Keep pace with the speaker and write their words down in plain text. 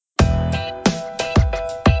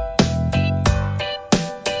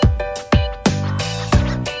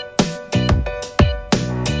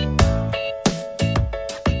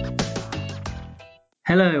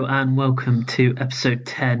Hello and welcome to episode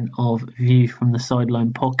 10 of View from the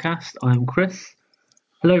Sideline podcast. I'm Chris.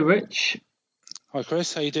 Hello, Rich. Hi,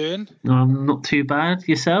 Chris. How you doing? I'm not too bad.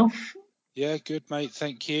 Yourself? Yeah, good, mate.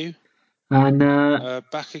 Thank you. And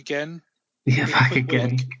back again. back again.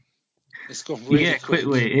 Week. It's gone really quick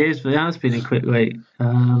week. It has been a quick week.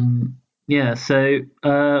 So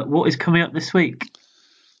what is coming up this week?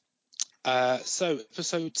 So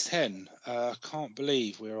episode 10. I can't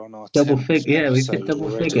believe we're on our Double 10th figure. Yeah, we've hit episode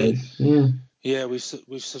double already. figures. Yeah. Yeah,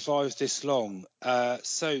 we've survived this long.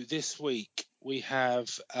 So this week we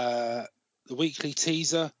have the weekly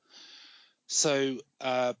teaser. So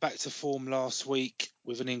back to form last week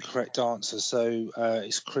with an incorrect answer. So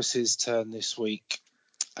it's Chris's turn this week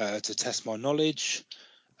to test my knowledge.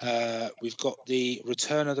 We've got the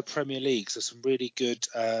return of the Premier League, so some really good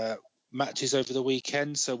matches over the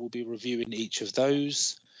weekend, so we'll be reviewing each of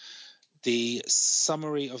those. The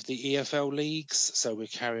summary of the EFL leagues, so we're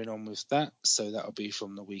carrying on with that, so that'll be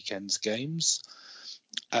from the weekend's games.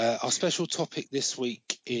 Our special topic this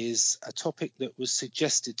week is a topic that was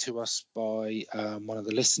suggested to us by one of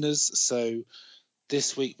the listeners. So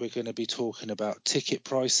this week we're going to be talking about ticket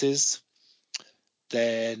prices,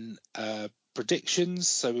 then predictions.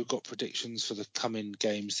 So we've got predictions for the coming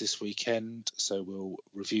games this weekend, so we'll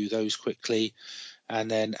review those quickly,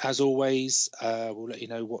 and then as always we'll let you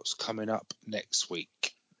know what's coming up next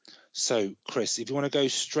week. So Chris, if you want to go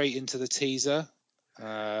straight into the teaser,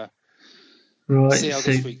 Right. See how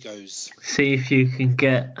this week goes. See if you can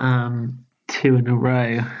get 2 in a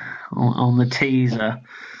row on the teaser.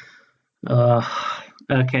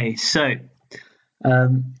 Okay, so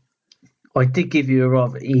I did give you a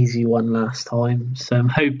rather easy one last time, so I'm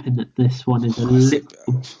hoping that this one is a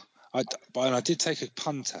little. But I did take a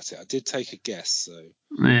punt at it. I did take a guess. So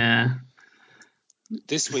yeah.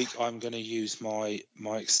 This week I'm going to use my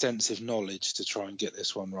extensive knowledge to try and get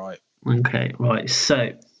this one right. Okay, right.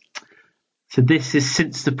 So this is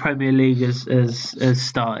since the Premier League has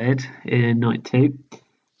started in '92.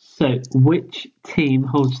 So, which team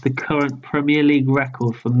holds the current Premier League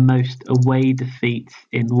record for most away defeats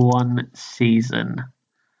in one season?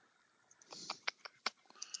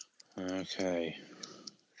 Okay.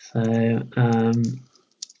 So,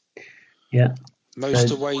 yeah.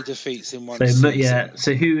 Most away defeats in one season. Yeah.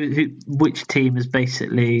 So, which team has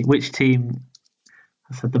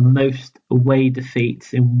had the most away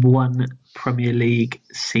defeats in one Premier League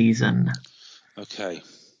season? Okay.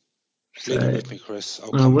 Leave it with me, Chris.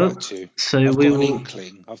 I'll come back to you. So I've got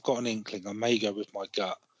an inkling. I may go with my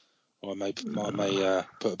gut, or I may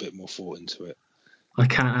put a bit more thought into it. I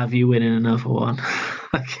can't have you winning another one. No,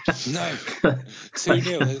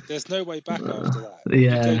 2-0. There's no way back after that. If you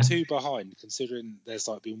go 2 behind, considering there's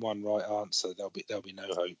been one right answer, there'll be no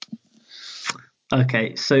hope.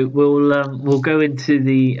 Okay, so we'll go into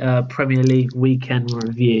the Premier League weekend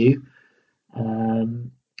review.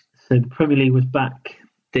 So the Premier League was back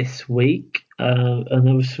this week, and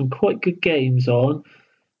there was some quite good games on.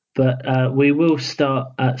 But we will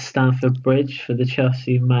start at Stamford Bridge for the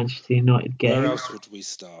Chelsea-Manchester United game. Where else would we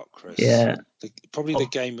start, Chris? Yeah. Probably the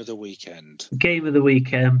game of the weekend. Game of the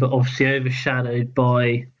weekend, but obviously overshadowed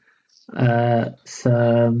by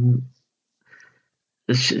some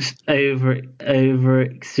just over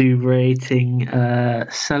exuberating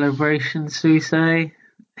celebrations, we say.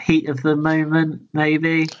 Heat of the moment,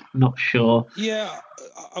 maybe. Not sure. Yeah,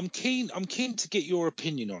 I'm keen to get your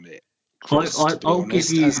opinion on it, Chris. I'll give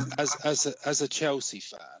you as a Chelsea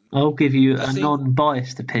fan. I'll give you a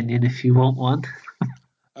non-biased opinion if you want one.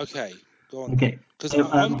 Okay, go on. Okay, because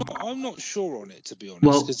I'm not sure on it, to be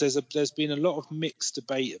honest. Because there's been a lot of mixed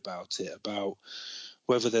debate about it, about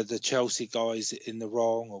whether they're the Chelsea guys in the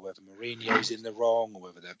wrong, or whether Mourinho's in the wrong, or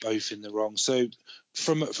whether they're both in the wrong. So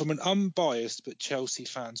from an unbiased but Chelsea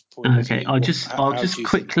fan's point of view, I'll just want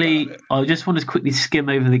to quickly skim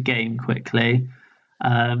over the game quickly.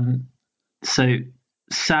 So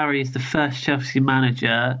Sarri is the first Chelsea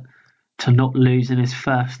manager to not lose in his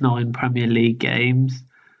first 9 Premier League games.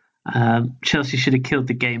 Chelsea should have killed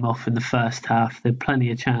the game off in the first half. There were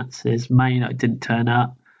plenty of chances. Man United didn't turn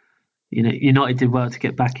up. United did well to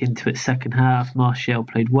get back into it second half. Martial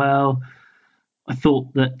played well. I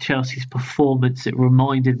thought that Chelsea's performance, it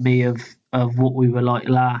reminded me of what we were like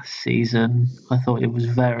last season. I thought it was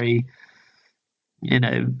very,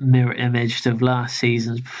 mirror imaged of last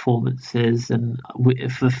season's performances. And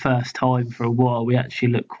for the first time for a while, we actually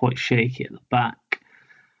looked quite shaky at the back.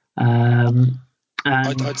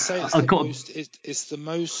 I'd say it's the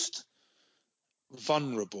most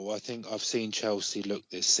vulnerable I think I've seen Chelsea look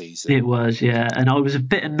this season. It was, yeah. And I was a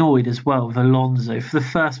bit annoyed as well with Alonso. For the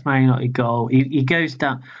first Man United goal, he goes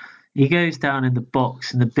down. he goes down in the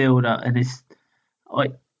box in the build up, and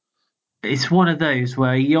it's one of those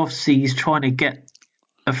where he's trying to get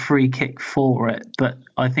a free kick for it, but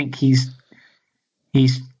I think he's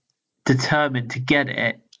determined to get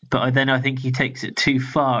it. But then I think he takes it too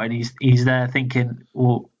far, and he's there thinking,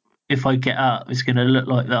 well, if I get up, it's going to look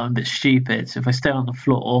like that I'm a bit stupid. So if I stay on the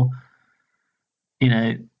floor,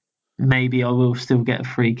 maybe I will still get a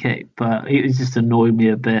free kick. But it just annoyed me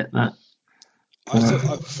a bit that. I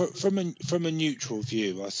thought, from a neutral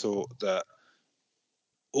view, I thought that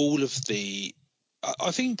all of the,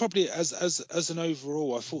 I think probably as an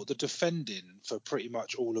overall, I thought the defending for pretty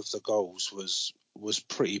much all of the goals was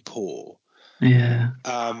pretty poor. Yeah.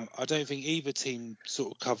 I don't think either team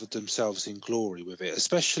sort of covered themselves in glory with it,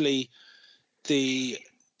 especially the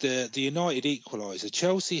United equaliser.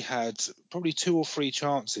 Chelsea had probably 2 or 3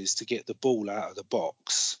 chances to get the ball out of the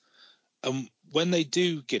box. And when they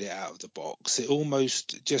do get it out of the box, it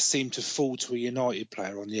almost just seemed to fall to a United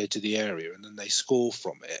player on the edge of the area, and then they score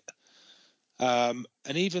from it. And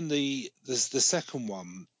even the second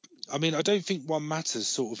one, I mean, I don't think Juan Mata's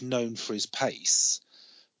sort of known for his pace,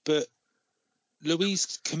 but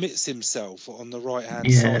Luiz commits himself on the right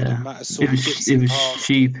hand side, and Mata sort of gets it him was past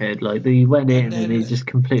stupid. him. Like he went And in and he then, just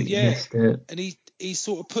completely yeah, missed it. and he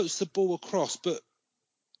sort of puts the ball across, but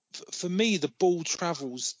for me, the ball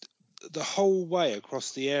travels the whole way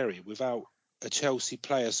across the area without a Chelsea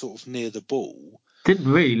player sort of near the ball.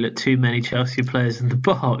 Didn't really look too many Chelsea players in the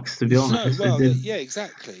box, to be No, honest. well, yeah,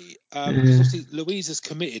 exactly. Because obviously Luiz has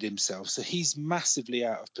committed himself, so he's massively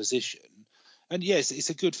out of position. And yes, it's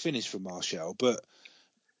a good finish for Martial, but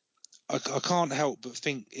I can't help but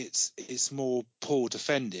think it's more poor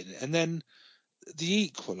defending. And then the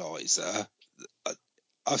equaliser,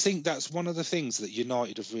 I think that's one of the things that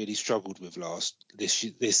United have really struggled with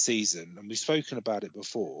this season, and we've spoken about it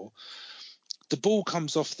before. The ball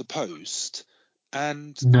comes off the post,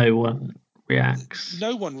 and no one reacts.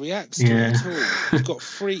 No one reacts to it Yeah. at all. You've got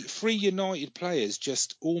three United players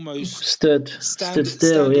just almost stood still.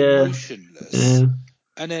 standing Yeah. motionless, Yeah.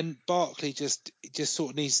 and then Barkley just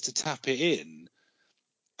sort of needs to tap it in.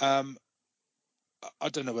 I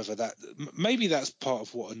don't know whether maybe that's part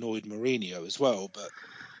of what annoyed Mourinho as well. But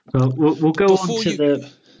Well, we'll go on before to you,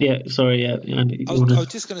 the. Yeah. Sorry. Yeah. I was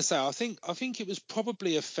just going to say, I think it was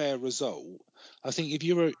probably a fair result. I think if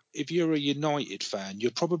you're a United fan,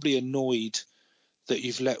 you're probably annoyed that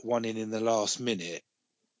you've let one in the last minute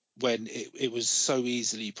when it was so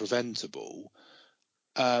easily preventable.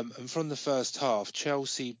 And from the first half,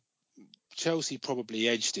 Chelsea probably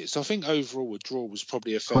edged it. So I think overall a draw was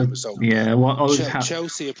probably a fair result. Yeah, well,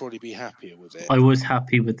 Chelsea would probably be happier with it. I was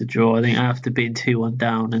happy with the draw. I think after being 2-1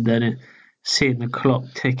 down and then seeing the clock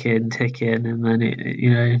ticking, and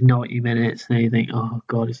then 90 minutes, and you think, oh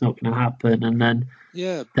god, it's not going to happen, and then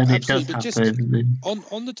it does But happen.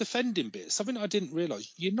 On the defending bit, something I didn't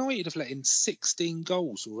realise: United have let in 16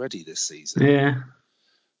 goals already this season. Yeah.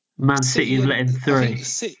 Man City have let in 3. I think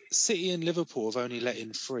City and Liverpool have only let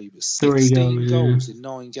in 3, but 3 goals in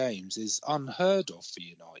 9 games is unheard of for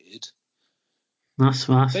United. That's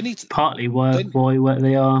partly why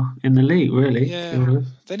they are in the league, really. Yeah,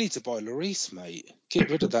 they need to buy Lloris, mate.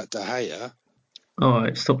 Get rid of that De Gea. All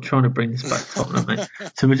right, stop trying to bring this back, Tottenham, mate.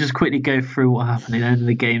 So we'll just quickly go through what happened at the end of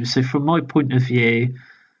the game. So from my point of view,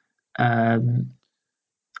 I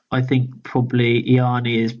think probably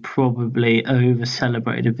Iani is probably over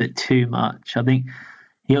celebrated a bit too much. I think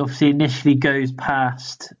he obviously initially goes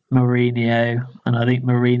past Mourinho, and I think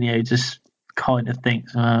Mourinho just kind of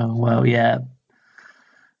thinks, oh, well, yeah.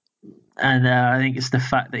 And I think it's the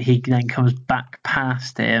fact that he then comes back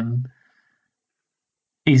past him.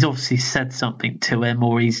 He's obviously said something to him,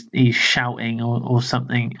 or he's shouting or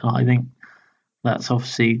something. I think that's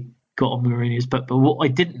obviously got on Mourinho's. But what I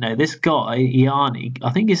didn't know, this guy Iani,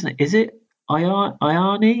 I think is it Iani? I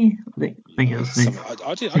think that's his name.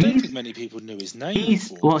 I don't think many people knew his name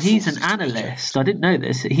before. He's an analyst. I didn't know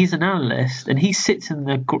this. He's an analyst, and he sits in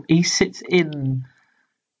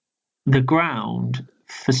the ground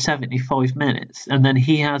for 75 minutes, and then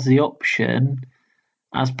he has the option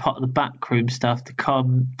as part of the backroom stuff to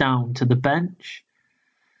come down to the bench.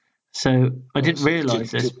 So I didn't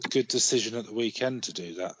realise this. Good decision at the weekend to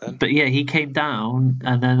do that then. But yeah, he came down,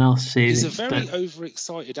 and then I'll see. He's a very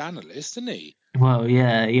overexcited analyst, isn't he? Well,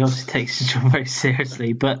 yeah, he obviously takes his job very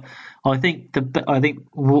seriously. But I think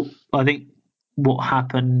what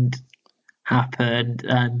happened,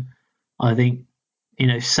 and I think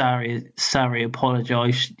Sarri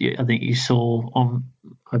apologised. I think you saw on.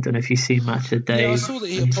 I don't know if you've seen Match of the Day. Yeah, I saw that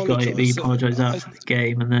he apologised. He apologised after the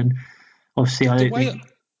game, and then obviously I don't think.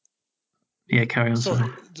 Yeah, carry on. Sorry.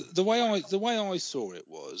 The way I saw it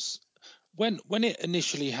was when it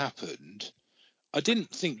initially happened, I didn't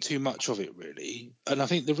think too much of it really, and I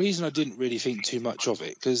think the reason I didn't really think too much of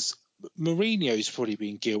it because Mourinho's probably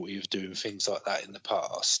been guilty of doing things like that in the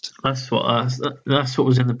past. That's what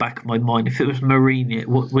was in the back of my mind. If it was Mourinho,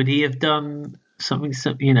 would he have done something? I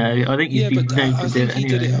think he's Yeah, been but known to I do think it he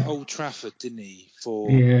did it anyway. at Old Trafford, didn't he?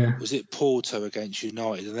 Yeah, Was it Porto against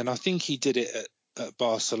United, and then I think he did it at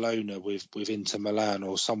Barcelona with Inter Milan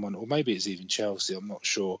or someone, or maybe it's even Chelsea. I'm not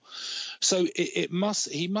sure. So he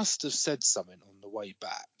must have said something on the way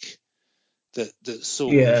back that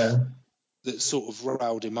yeah. sort of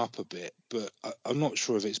riled him up a bit, but I'm not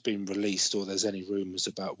sure if it's been released or there's any rumours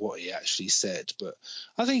about what he actually said. But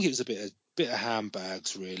I think it was a bit of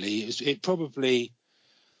handbags, really. It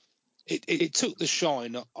took the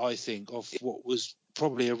shine, I think, off what was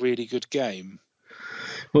probably a really good game.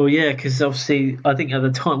 Well, yeah, because obviously, I think at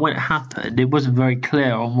the time when it happened, it wasn't very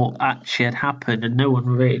clear on what actually had happened, and no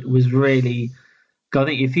one was really. I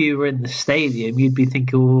think if you were in the stadium, you'd be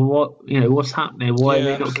thinking, well, what's happening? Why are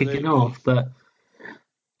they Yeah, not kicking absolutely. off? But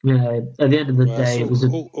at the end of the Well, it's day,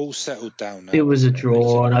 all settled down it now, was a isn't it? We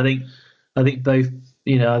draw, and can. I think both,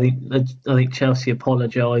 I think Chelsea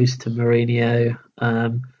apologised to Mourinho,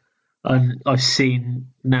 and I've seen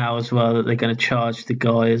now as well that they're going to charge the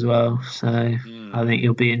guy as well, so I think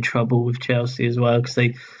he'll be in trouble with Chelsea as well because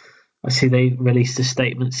I see they released a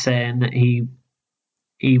statement saying that he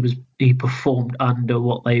performed under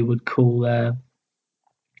what they would call their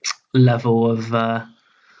level of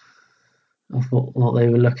what they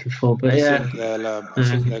were looking for, but yeah. I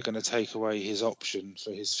think they're going to take away his option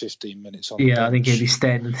for his 15 minutes on the Yeah, I think he'll be bench.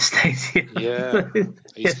 staying in the Yeah, stadium.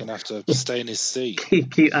 he's going to have to stay in his seat.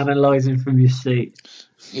 Keep analysing from your seat.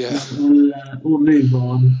 Yeah. We'll move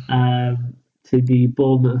on to the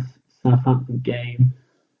Bournemouth Southampton game.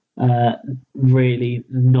 Really,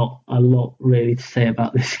 not a lot really to say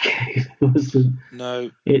about this game. It wasn't.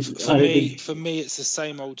 No, I don't think for me, it's the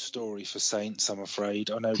same old story for Saints. I'm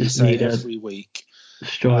afraid. I know we just say need it a every week.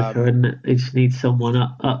 striker, Um, and they just need someone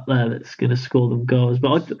up there that's going to score them goals.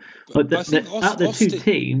 but I think Out the two Austin.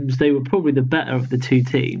 teams, they were probably the better of the two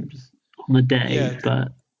teams on the day. Yeah,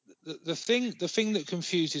 But the thing that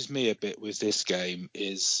confuses me a bit with this game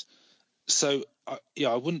is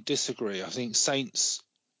I wouldn't disagree. I think Saints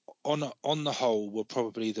on the whole were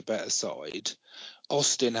probably the better side.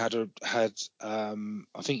 Austin I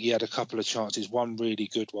think he had a couple of chances. One really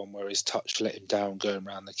good one where his touch let him down going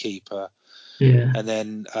around the keeper, yeah, and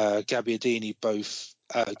then Gabbiadini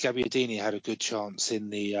had a good chance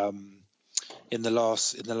in the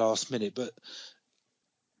last minute. But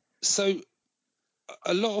so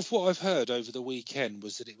a lot of what I've heard over the weekend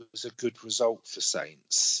was that it was a good result for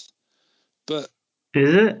Saints, but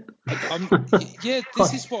is it? yeah,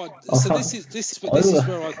 this is what. So this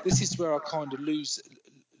is where I kind of lose.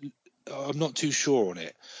 I'm not too sure on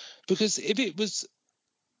it because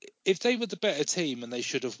if they were the better team and they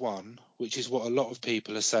should have won, which is what a lot of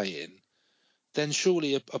people are saying, then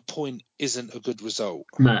surely a point isn't a good result.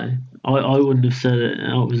 No, I wouldn't have said it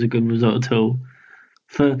was a good result at all.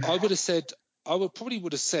 For I would have said I would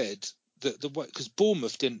have said that the way because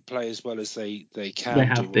Bournemouth didn't play as well as they they can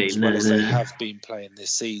have do or been, as well no, as they no. have been playing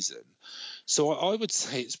this season. So I would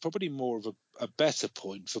say it's probably more of a better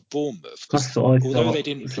point for Bournemouth That's because what I although they thought.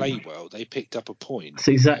 didn't play well, they picked up a point. That's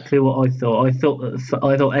exactly what I thought. I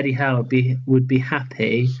thought Eddie Howe would be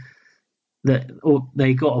happy that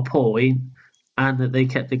they got a point and that they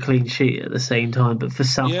kept a clean sheet at the same time. But for Yeah,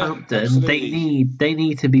 Southampton, absolutely. they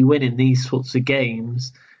need to be winning these sorts of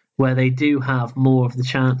games where they do have more of the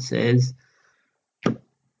chances.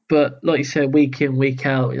 But like you said, week in week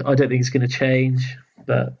out, I don't think it's going to change.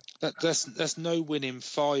 But That's no win in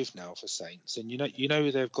five now for Saints, and you know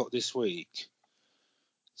who they've got this week.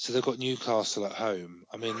 So they've got Newcastle at home.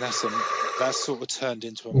 I mean that's sort of turned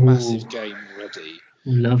into a ooh, massive game already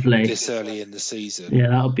lovely. this early in the season. Yeah,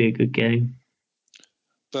 that'll be a good game.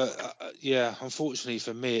 But yeah, unfortunately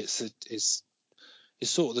for me, it's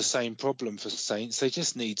sort of the same problem for Saints. They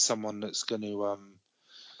just need someone that's going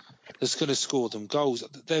to score them goals.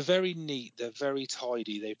 They're very neat. They're very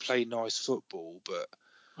tidy. They play nice football, but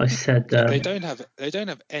I said they don't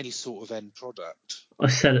have any sort of end product. I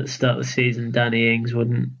said at the start of the season Danny Ings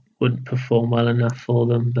wouldn't perform well enough for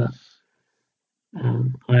them, but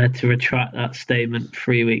I had to retract that statement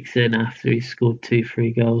 3 weeks in after he scored 2,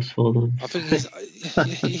 3 goals for them. I think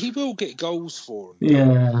he will get goals for them, but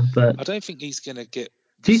Yeah, but I don't think he's going to get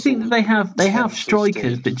do the you think sort that of they have 10, strikers?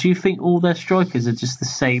 15. But do you think all their strikers are just the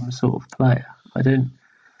same sort of player? I don't.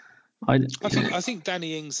 I think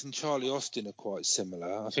Danny Ings and Charlie Austin are quite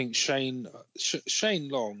similar. I think Shane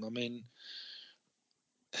Long. I mean,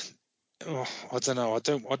 I don't know. I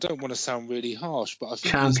don't want to sound really harsh, but I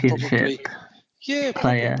think he's probably, Championship yeah,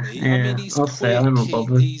 player. probably. I mean, Yeah, he's I'll say I'm quick. not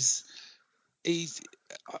bothered. He's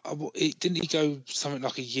didn't he go something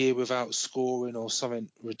like a year without scoring or something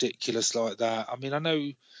ridiculous like that? I mean, I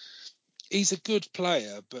know he's a good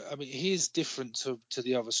player, but I mean, he is different to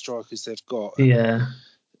the other strikers they've got. And Yeah.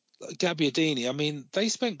 like Gabbiadini, I mean, they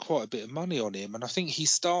spent quite a bit of money on him, and I think he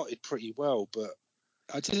started pretty well, but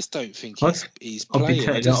I just don't think I, he's I'll be playing. I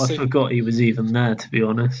totally just honest, I think, forgot he was even there, to be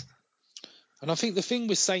honest. and I think the thing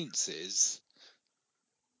with Saints is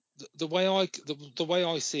the way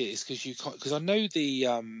I see it is because you can't, because I know the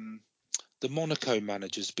Monaco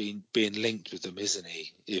manager's being linked with them, isn't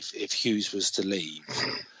he? If Hughes was to leave,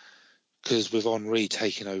 because with Henri I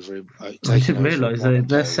taking didn't over at realise they're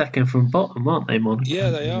Monaco. second from bottom, aren't they, Monaco?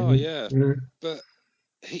 Yeah, they are. Yeah, Yeah. but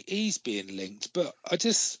he's being linked. But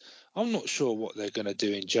I'm not sure what they're going to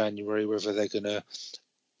do in January. Whether they're going to,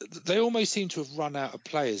 they almost seem to have run out of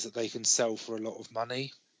players that they can sell for a lot of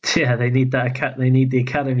money. Yeah, they need that. They need the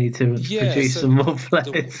academy to Yeah, produce so some more the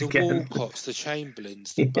players the again. Walcotts, the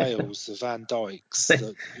Chamberlains, the Yeah, Bales, the Van Dykes,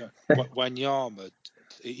 the Wanyama,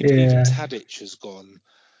 even yeah, Tadic has gone.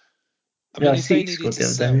 I yeah. mean, I if see they he needed scored to the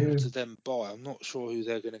other sell day. to then buy, I'm not sure who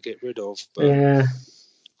they're going to get rid of. But Yeah,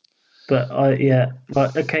 but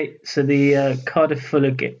right. Okay, so the Cardiff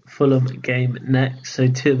Fulham game next. So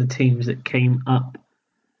two of the teams that came up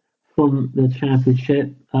from the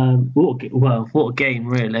Championship. What a game,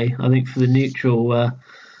 really. I think for the neutral,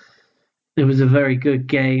 it was a very good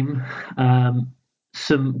game.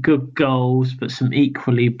 Some good goals, but some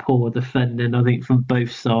equally poor defending, I think, from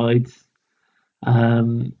both sides.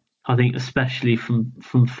 I think especially from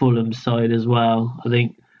Fulham's side as well. I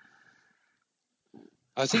think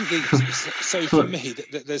I think so for for, me,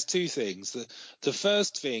 there's two things. The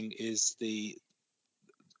first thing is the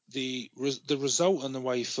result and the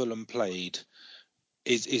way Fulham played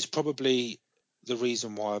is probably the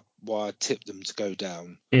reason why I tipped them to go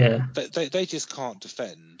down. yeah. They just can't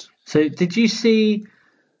defend. So did you see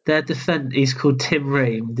their defender? He's called Tim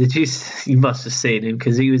Ream. Did you? You must have seen him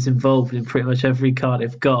because he was involved in pretty much every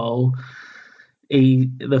Cardiff goal.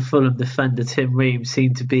 The Fulham defender Tim Ream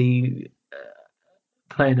seemed to be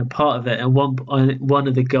playing a part of it. And one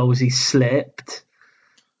of the goals he slipped.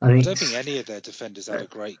 I I think don't think any of their defenders had a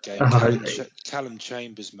great game. uh, Callum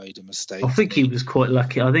Chambers made a I mistake, think didn't he he? was quite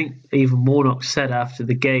lucky. I think even Warnock said after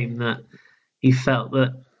the game that he felt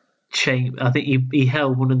that I think he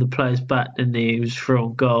held one of the players back, didn't he? He was through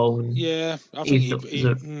on goal, and Yeah, I he think thought it was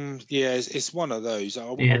a yeah, it's one of those. I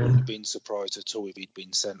yeah, wouldn't have been surprised at all if he'd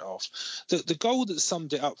been sent off. The goal that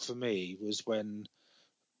summed it up for me was when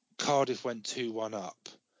Cardiff went 2-1 up.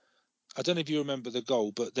 I don't know if you remember the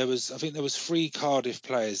goal, but I think there was three Cardiff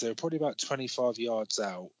players. They were probably about 25 yards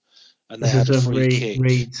out, and they this had is a when free kick,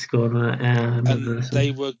 Reed scored on it. Yeah, I remember and this they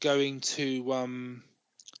one. were going to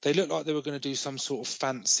they looked like they were going to do some sort of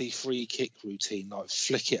fancy free kick routine, like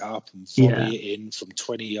flick it up and Yeah, volley it in from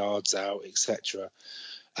 20 yards out, etc.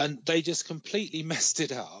 And they just completely messed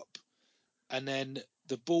it up. And then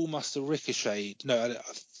the ball must have ricocheted. No,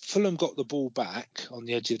 Fulham got the ball back on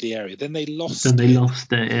the edge of the area. Then they then lost they it.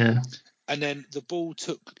 lost it. Yeah, And then the ball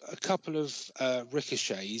took a couple of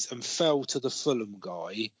ricochets and fell to the Fulham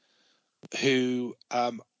guy who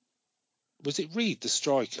was it Reed, the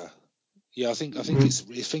striker? Yeah, I think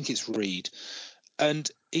it's Reed. And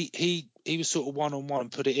he was sort of one on one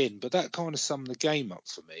and put it in, but that kind of summed the game up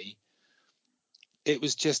for me. It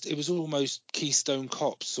was almost Keystone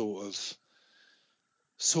Cops sort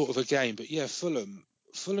of a game. But yeah,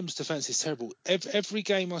 Fulham's defense is terrible. Every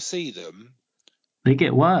game I see them, they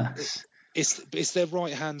get it, worse. it's their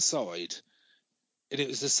right hand side, and it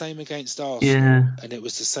was the same against Yeah, Arsenal, and it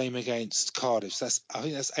was the same against Cardiff. So I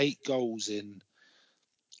think that's 8 goals in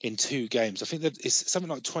 2 games. I think that it's something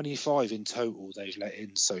like 25 in total they've let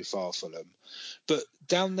in so far, Fulham. But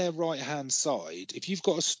down their right hand side, if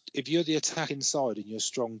you're the attacking side and you're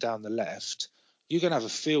strong down the left, you're going to have a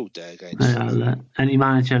field day against Fulham. look, any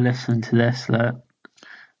manager listen to this? Look,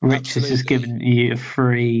 Richards has Absolutely. given you a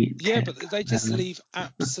free Yeah, tip. but they just leave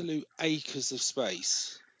absolute acres of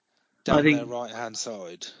space I down their think, right hand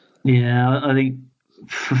side. yeah, I think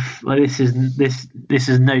well, this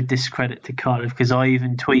is no discredit to Cardiff because I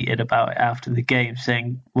even tweeted about it after the game,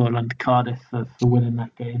 saying well done to Cardiff for winning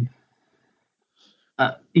that game.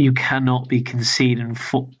 You cannot be conceding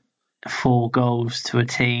four goals to a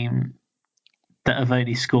team that have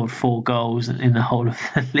only scored 4 goals in the whole of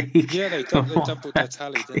the league Yeah, they doubled their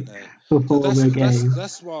tally, didn't they? before That's the that's game.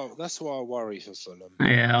 that's why I worry for Fulham.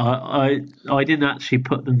 Yeah, I didn't actually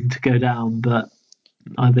put them to go down, but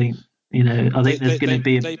I think I They think there's they going to they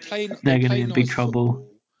be they play they they're going to be play in big nice trouble.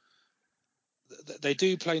 football, they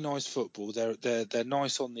do play nice football. They're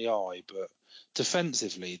nice on the eye, but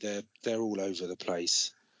defensively they're all over the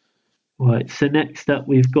place. Right. So next up,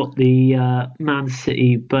 we've got the Man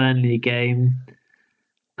City Burnley game.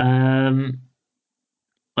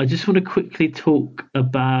 I just want to quickly talk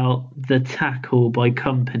about the tackle by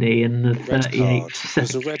Kompany in the Red 38th card. second.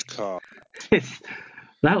 There's a red card.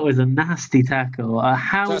 That was a nasty tackle.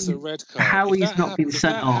 That's a red card. How he's not been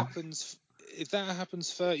sent off. If that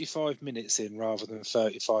happens 35 minutes in rather than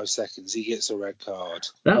 35 seconds, he gets a red card.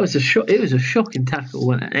 That was a shock. It was a shocking tackle,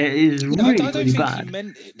 wasn't it? It was really, I don't really think bad. he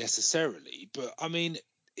meant it necessarily, but I mean,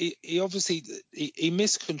 he obviously he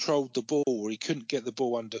miscontrolled the ball, or he couldn't get the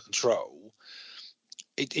ball under control.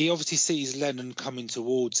 He obviously sees Lennon coming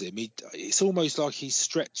towards him. It's almost like he's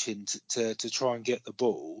stretching to try and get the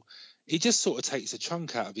ball. He just sort of takes a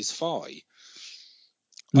chunk out of his thigh.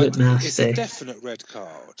 Looked nasty. It's a definite red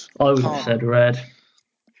card. I would have said red.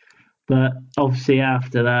 But obviously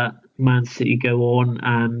after that, Man City go on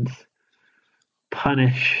and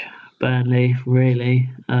punish Burnley, really.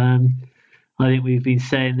 I think we've been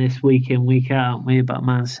saying this week in, week out, haven't we, about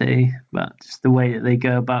Man City, about just the way that they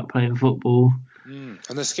go about playing football. And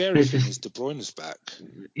the scary thing is De Bruyne's back.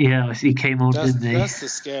 Yeah, he came on, didn't he? That's the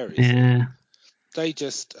scary thing. They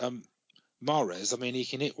just Mahrez, I mean, he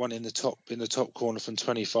can hit one in the top corner from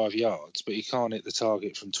 25 yards, but he can't hit the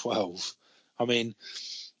target from 12. I mean,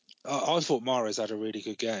 I thought Mahrez had a really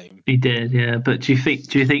good game. He did, yeah. But do you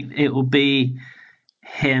think it will be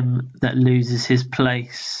him that loses his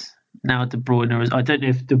place now? De Bruyne is. I don't know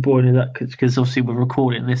if De Bruyne that because obviously we're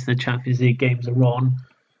recording this. The Champions League games are on.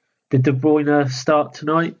 Did De Bruyne start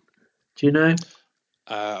tonight? Do you know?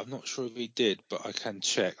 I'm not sure if he did, but I can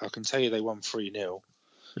check. I can tell you they won 3-0.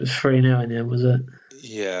 It was 3-0 in the end, was it?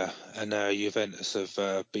 Yeah, and Juventus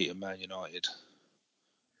have beaten Man United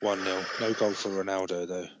 1-0. No goal for Ronaldo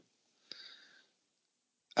though.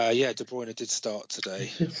 Yeah, De Bruyne did start today.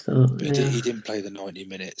 But he didn't play the 90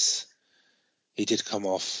 minutes. He did come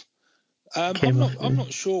off. I'm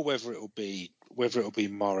not sure whether it'll be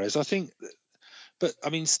Mahrez. I think, but I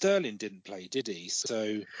mean Sterling didn't play, did he?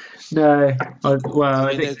 So no.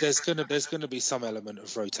 There's gonna be some element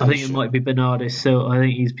of rotation. I think it might be Bernardo Silva. I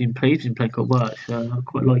think he's been playing quite well. So I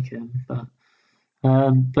quite like him,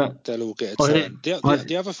 but they'll all get a turn.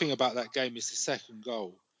 The other thing about that game is the second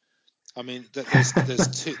goal. I mean,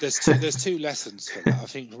 there's two lessons for that. I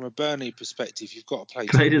think from a Burnley perspective, you've got to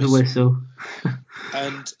play to the whistle.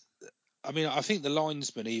 And I mean, I think the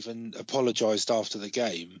linesman even apologised after the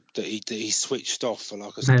game that he switched off for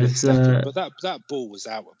like a split second. But that ball was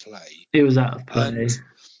out of play. It was out of play.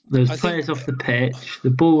 There was players off the pitch.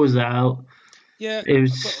 The ball was out. Yeah, it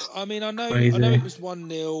was. But I mean, I know crazy. it was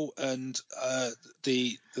 1-0, and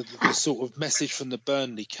the sort of message from the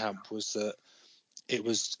Burnley camp was that it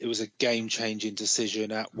was a game-changing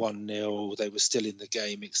decision at 1-0. They were still in the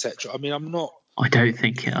game, etc. I mean, I don't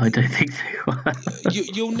think they were.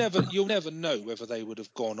 You'll never know whether they would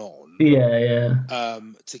have gone on. Yeah.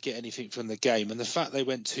 To get anything from the game, and the fact they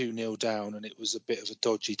went 2-0 down and it was a bit of a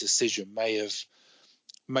dodgy decision may have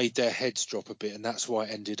made their heads drop a bit, and that's why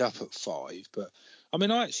it ended up at 5. But I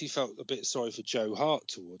mean, I actually felt a bit sorry for Joe Hart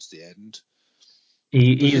towards the end.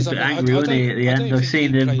 He was angry, wasn't he, at the end? I've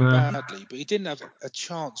seen him played badly, but he didn't have a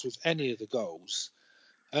chance with any of the goals.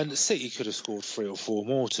 And City could have scored 3 or 4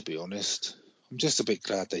 more, to be honest. I'm just a bit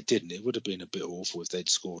glad they didn't. It would have been a bit awful if they'd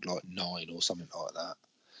scored like 9 or something like that.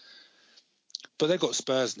 But they've got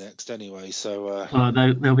Spurs next anyway, so...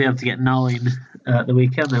 they'll be able to get 9 at the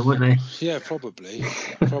weekend then, won't they? Yeah, probably.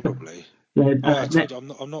 I told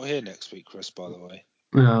you, I'm not here next week, Chris, by the way.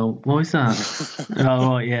 Oh, why is that?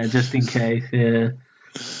 Oh, right, yeah, just in case, yeah.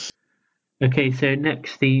 Okay, so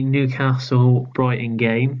next, the Newcastle-Brighton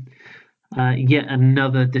game. Yet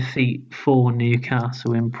another defeat for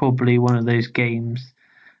Newcastle in probably one of those games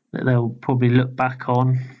that they'll probably look back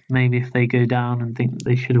on, maybe if they go down and think that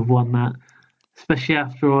they should have won that. Especially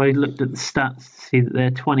after I looked at the stats to see that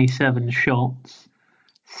they're 27 shots,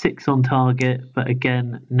 6 on target, but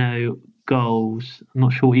again, no goals. I'm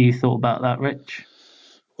not sure what you thought about that, Rich.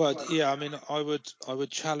 Well, yeah, I mean, I would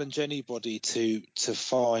challenge anybody to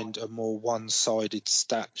find a more one-sided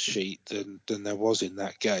stat sheet than there was in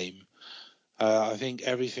that game. I think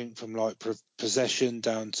everything from like possession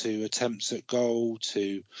down to attempts at goal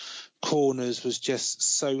to corners was just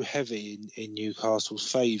so heavy in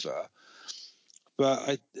Newcastle's favour.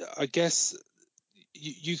 But I guess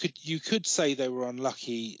you could say they were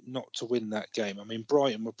unlucky not to win that game. I mean,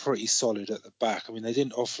 Brighton were pretty solid at the back. I mean, they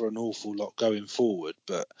didn't offer an awful lot going forward,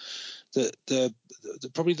 but the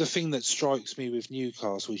probably the thing that strikes me with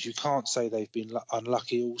Newcastle is you can't say they've been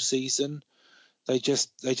unlucky all season. They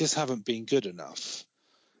just haven't been good enough.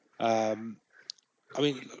 I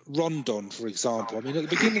mean, Rondon, for example. I mean, at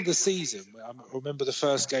the beginning of the season, I remember the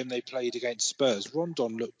first game they played against Spurs.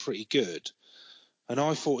 Rondon looked pretty good, and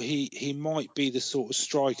I thought he might be the sort of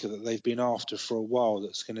striker that they've been after for a while.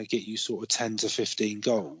 That's going to get you sort of 10 to 15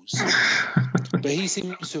 goals. But he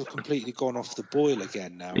seems to have completely gone off the boil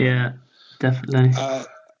again now. Yeah, definitely.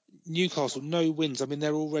 Newcastle, no wins. I mean,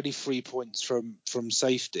 they're already 3 points from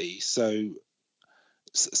safety, so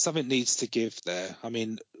something needs to give there. I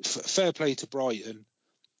mean, fair play to Brighton.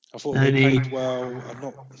 I thought they played well. I'm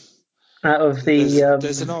not. Out of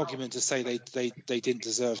there's an argument to say they didn't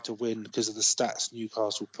deserve to win because of the stats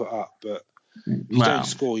Newcastle put up, but if you don't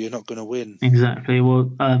score, you're not going to win. Exactly.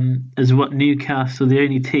 Well, as what Newcastle, the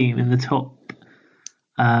only team in the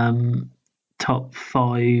top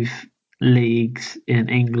 5 leagues in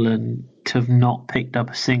England to have not picked up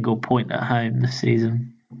a single point at home this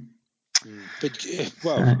season. But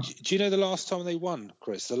do you know the last time they won,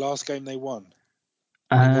 Chris? The last game they won,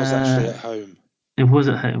 it was actually at home. It was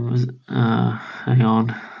at home. Was hang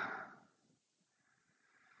on,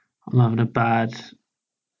 I'm having a bad.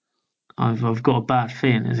 I've got a bad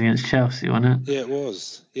feeling it's against Chelsea, wasn't it? Yeah, it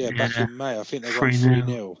was. Yeah, back in May. I think they won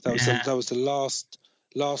 3-0. That was the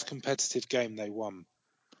last competitive game they won.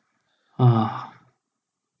 Oh.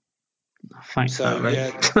 Thanks for that,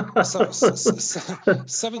 Rick.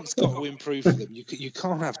 Something's got to improve for them. You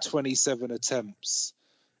can't have 27 attempts.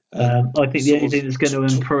 I think the only thing that's going to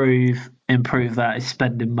improve that is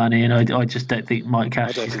spending money, and I just don't think Mike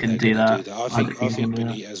Ashley's going to do that. I think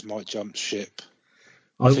Benitez might jump ship.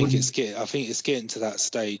 I think it's getting to that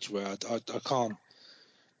stage where I can't.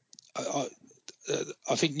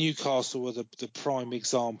 I think Newcastle are the prime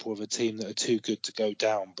example of a team that are too good to go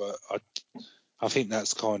down, but I think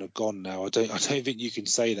that's kind of gone now. I don't think you can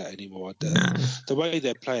say that anymore. The way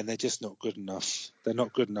they're playing, they're just not good enough. They're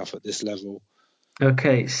not good enough at this level.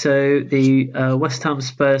 Okay, so the West Ham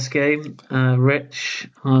Spurs game, Rich,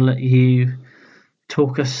 I'll let you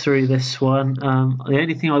talk us through this one. The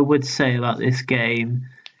only thing I would say about this game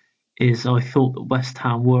is I thought that West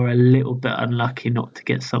Ham were a little bit unlucky not to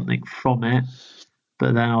get something from it,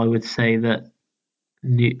 but then I would say that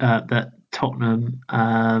that Tottenham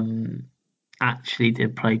actually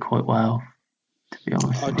did play quite well, to be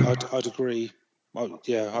honest. I'd agree.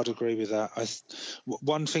 I'd agree with that.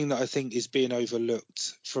 One thing that I think is being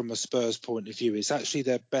overlooked from a Spurs point of view is actually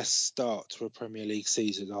their best start to a Premier League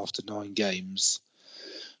season after 9 games,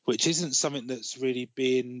 which isn't something that's really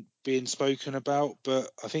being spoken about. But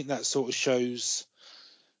I think that sort of shows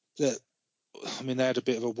that. I mean, they had a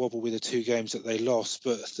bit of a wobble with the 2 games that they lost,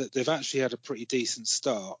 but they've actually had a pretty decent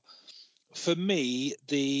start. For me,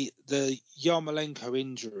 the Yarmolenko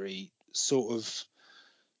injury sort of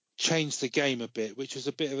changed the game a bit, which was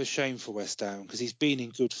a bit of a shame for West Ham because he's been in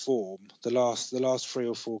good form the last 3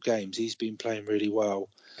 or 4 games. He's been playing really well.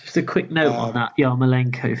 Just a quick note on that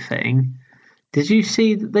Yarmolenko thing. Did you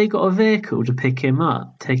see that they got a vehicle to pick him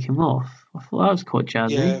up, take him off? I thought that was quite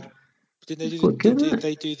jazzy. Yeah. Did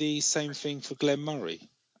they do the same thing for Glenn Murray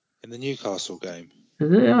in the Newcastle game?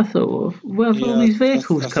 I thought, where's all these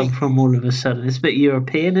vehicles come from all of a sudden? It's a bit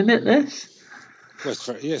European, isn't it, this? Well,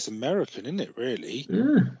 it's American, isn't it, really?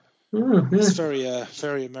 Yeah. Oh, yeah. It's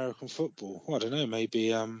very American football. Well, I don't know,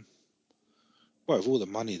 maybe, with all the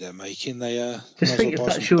money they're making, they just think if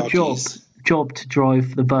that's your job to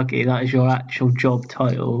drive the buggy, that is your actual job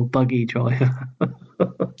title, buggy driver.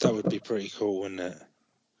 That would be pretty cool, wouldn't it?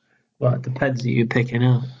 Well, it depends who you're picking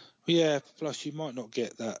up. Yeah, plus you might not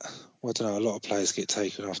get that. Well, I don't know. A lot of players get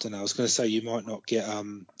taken off. I was going to say you might not get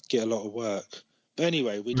a lot of work. But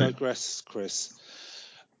anyway, we digress, Chris.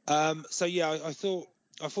 So yeah, I thought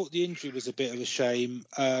the injury was a bit of a shame.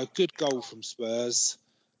 Good goal from Spurs.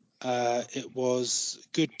 It was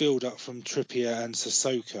good build up from Trippier and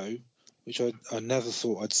Sissoko, which I never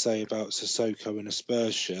thought I'd say about Sissoko in a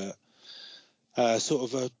Spurs shirt.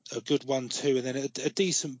 Sort of a good 1-2, and then a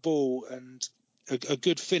decent ball and a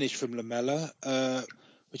good finish from Lamela,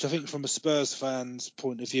 which I think from a Spurs fan's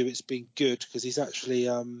point of view, it's been good because he's actually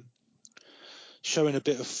showing a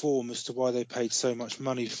bit of form as to why they paid so much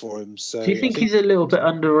money for him. So do you think he's a little bit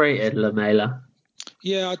underrated, Lamela?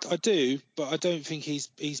 Yeah, I do, but I don't think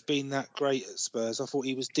he's been that great at Spurs. I thought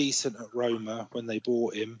he was decent at Roma when they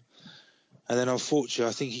bought him, and then unfortunately,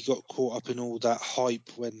 I think he got caught up in all that hype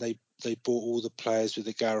when they bought all the players with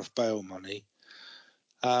the Gareth Bale money.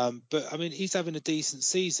 But I mean, he's having a decent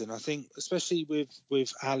season. I think, especially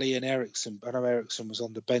with Ali and Eriksen. I know Eriksen was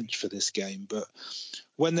on the bench for this game, but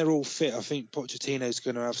when they're all fit, I think Pochettino's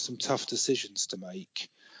going to have some tough decisions to make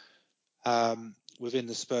within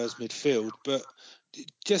the Spurs midfield. But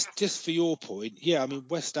just for your point, yeah, I mean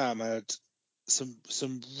West Ham had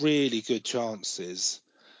some really good chances.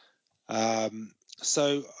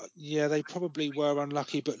 So yeah, they probably were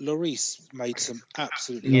unlucky, but Lloris made some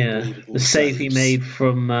absolutely The unbelievable save he saves. made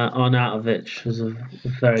from Arnautovic was a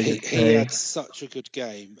very good He save. had such a good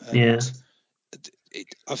game, Yeah. and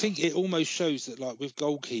I think it almost shows that, like with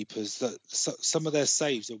goalkeepers, that some of their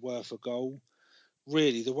saves are worth a goal.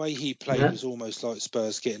 Really, the way he played Yeah. was almost like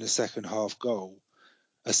Spurs getting a second goal,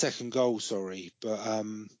 sorry. But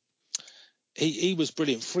he was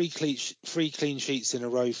brilliant. Three clean sheets in a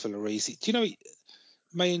row for Lloris. Do you know? It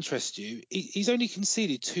may interest you. He's only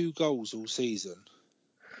conceded 2 goals all season.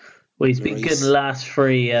 Well, he's been good in the Lloris. last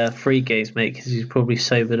three games, mate, because he's probably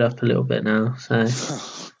sobered up a little bit now. So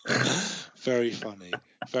Very funny,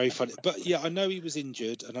 very funny. But yeah, I know he was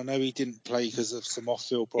injured, and I know he didn't play because of some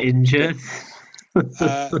off-field problems. But injured.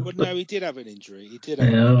 well, no, he did have an injury. He did have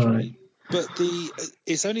an Yeah, all right. injury. But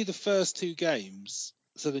it's only the first 2 games.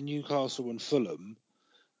 So the Newcastle and Fulham,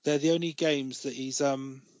 they're the only games that he's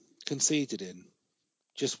conceded in.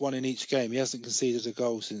 Just one in each game. He hasn't conceded a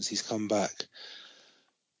goal since he's come back.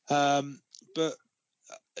 But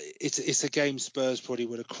it's a game Spurs probably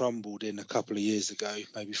would have crumbled in a couple of years ago,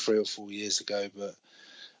 maybe 3 or 4 years ago. But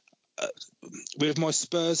with my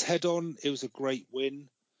Spurs head on, it was a great win,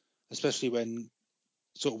 especially when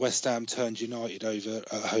sort of West Ham turned United over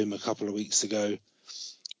at home a couple of weeks ago.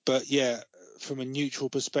 But yeah, from a neutral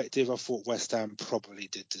perspective, I thought West Ham probably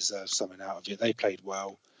did deserve something out of it. They played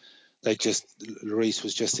well. Lloris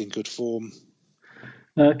was just in good form.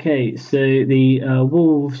 Okay, so the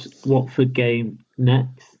Wolves Watford game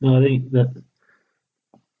next. Now, I think that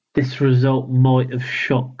this result might have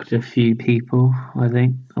shocked a few people. I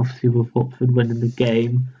think, obviously, with Watford winning the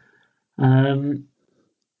game. To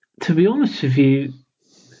be honest with you,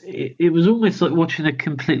 it was almost like watching a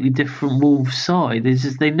completely different Wolves side. It's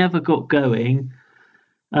just they never got going,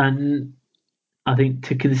 and I think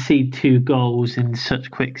to concede 2 goals in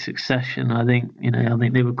such quick succession, I think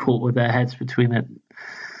they were caught with their heads between their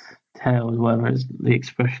tails, whatever the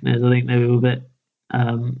expression is. I think they were a bit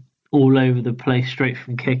all over the place straight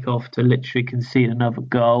from kickoff to literally concede another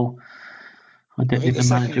goal. I I don't think think the the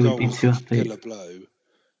second manager would goal be was too a happy. killer blow.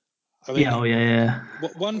 I Yeah, mean, oh yeah.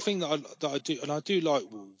 one thing that I do, and I do like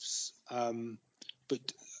Wolves,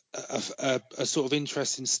 but a sort of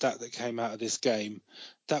interesting stat that came out of this game,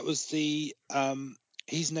 that was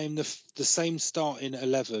he's named the same starting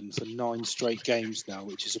 11 for 9 straight games now,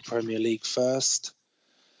 which is a Premier League first.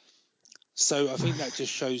 So I think that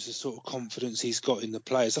just shows the sort of confidence he's got in the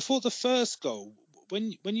players. I thought the first goal,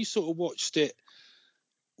 when you sort of watched it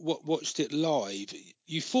live,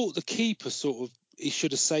 you thought the keeper he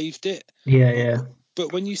should have saved it. Yeah.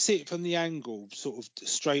 But when you see it from the angle, sort of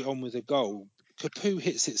straight on with a goal, Capoue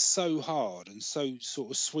hits it so hard and so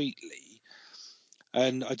sort of sweetly,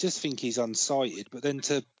 and I just think he's unsighted. But then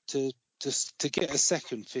to get a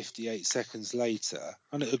second 58 seconds later,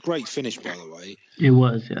 and a great finish by the way, It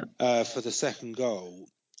was, yeah. for the second goal,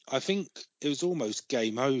 I think it was almost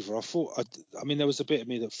game over. I mean, there was a bit of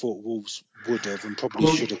me that thought Wolves would have and probably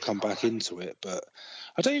Well, should have come back into it, but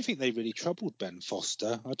I don't think they really troubled Ben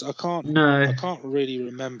Foster. I no. can't really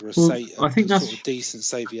remember Well, I think a sort of that's decent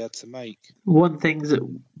save he had to make. one thing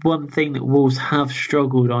that Wolves have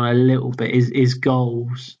struggled on a little bit is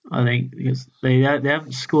goals. I think because they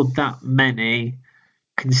haven't scored that many,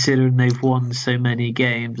 considering they've won so many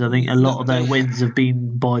games. I think a No, lot of their wins have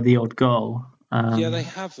been by the odd goal. yeah, they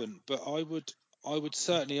haven't, but I would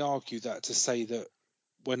certainly argue that to say that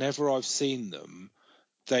whenever I've seen them,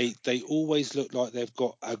 they always look like they've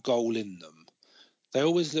got a goal in them. They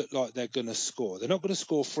always look like they're going to score. They're not going to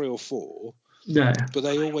score 3 or 4, No, but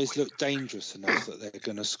they always look dangerous enough that they're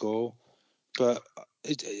going to score. But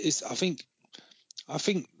I think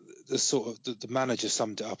the sort of the manager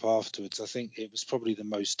summed it up afterwards. I think it was probably the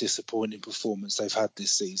most disappointing performance they've had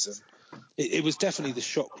this season. It was definitely the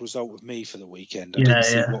shock result with me for the weekend. I didn't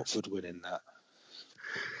see yeah. Watford winning that.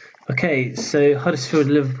 Okay, so Huddersfield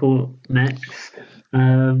Liverpool next.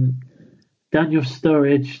 Daniel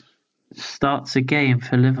Sturridge starts a game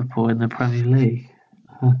for Liverpool in the Premier League.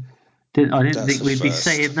 I didn't That's think a we'd be first.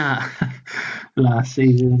 saying that last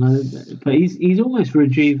season, but he's almost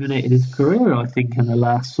rejuvenated his career. I think in the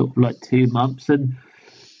last sort of like 2 months, and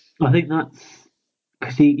I think that's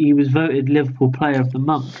because he was voted Liverpool Player of the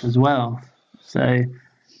Month as well. So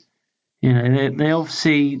they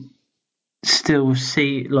obviously still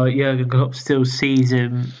see like Jurgen Klopp still sees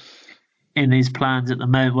him in his plans at the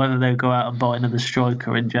moment. Whether they'll go out and buy another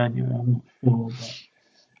striker in January, I'm not sure.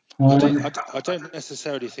 But I don't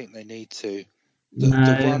necessarily think they need to. The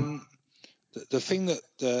no, run the thing that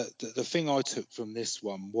the thing I took from this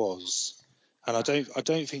one was, and I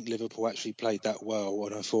don't think Liverpool actually played that well,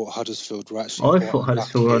 and I thought Huddersfield were actually I quite thought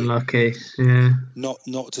Huddersfield were unlucky. unlucky. Yeah.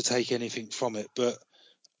 Not to take anything from it, but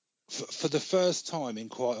for the first time in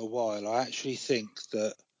quite a while, I actually think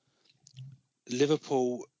that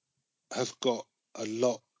Liverpool have got a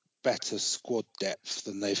lot better squad depth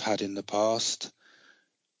than they've had in the past.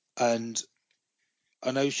 And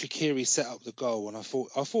I know Shaqiri set up the goal, and I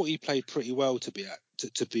thought he played pretty well to be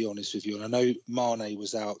honest with you. And I know Mane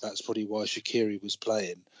was out; that's probably why Shaqiri was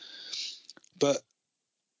playing. But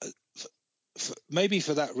maybe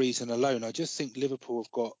for that reason alone, I just think Liverpool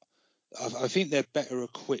have got. I think they're better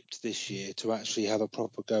equipped this year to actually have a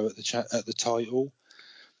proper go at the title.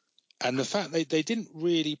 And the fact they didn't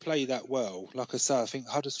really play that well, like I say, I think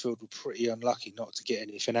Huddersfield were pretty unlucky not to get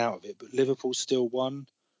anything out of it, but Liverpool still won.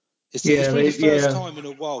 It's really the first time in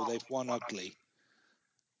a while they've won ugly.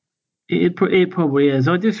 It probably is.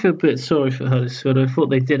 I just feel a bit sorry for Huddersfield. I thought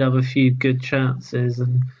they did have a few good chances,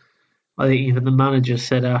 and I think even the manager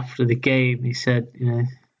said after the game, he said,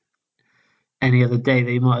 any other day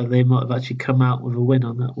they might have actually come out with a win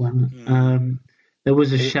on that one. There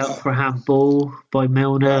was a shout for a handball by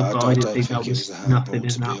Milner, but I didn't think that was nothing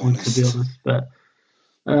in that one, to be honest. But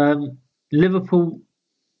Liverpool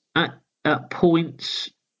at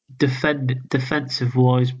points, defensive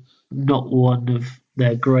wise, not one of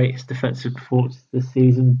their greatest defensive performances this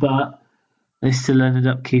season, but they still ended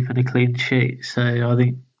up keeping a clean sheet. So I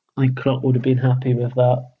think Klopp would have been happy with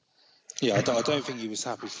that. Yeah, I don't think he was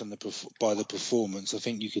happy by the performance. I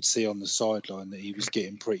think you could see on the sideline that he was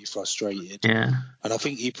getting pretty frustrated. Yeah. And I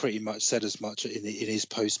think he pretty much said as much in his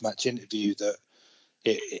post-match interview that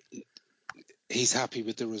he's happy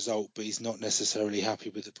with the result, but he's not necessarily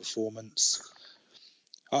happy with the performance.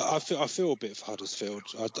 I feel a bit for Huddersfield.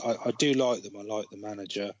 I do like them. I like the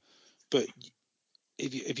manager, but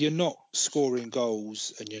if you're not scoring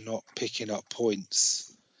goals and you're not picking up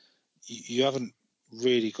points, you haven't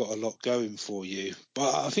really got a lot going for you.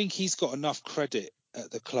 But I think he's got enough credit at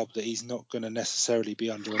the club that he's not going to necessarily be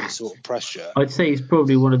under any sort of pressure. I'd say he's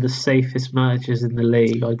probably one of the safest managers in the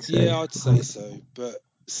league. I'd say. Yeah, I'd say so. But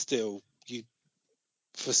still,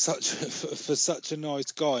 for such a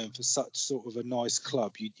nice guy and for such sort of a nice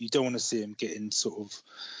club, you don't want to see him getting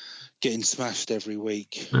smashed every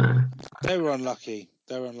week. They were unlucky.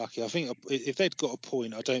 I think if they'd got a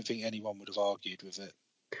point, I don't think anyone would have argued with it.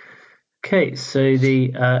 Okay, so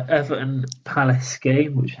the Everton Palace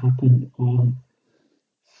game, which happened on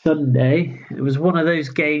Sunday, it was one of those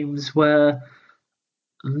games where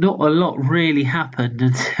not a lot really happened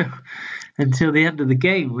until the end of the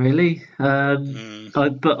game, really.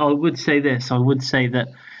 But I would say this: I would say that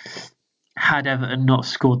had Everton not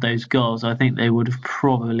scored those goals, I think they would have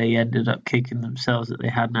probably ended up kicking themselves that they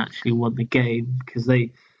hadn't actually won the game, because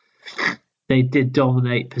they did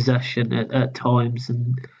dominate possession at times,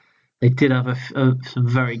 and they did have some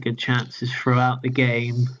very good chances throughout the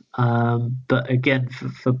game. But again,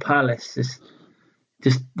 for Palace,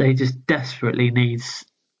 they just desperately needs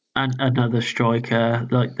another striker.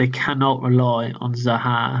 Like, they cannot rely on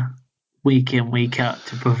Zaha week in, week out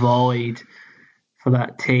to provide for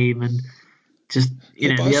that team, and just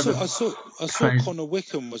I saw Connor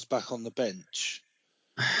Wickham was back on the bench.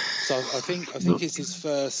 So I think it's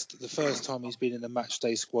the first time he's been in the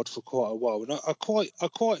matchday squad for quite a while, and I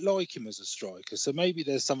quite like him as a striker. So maybe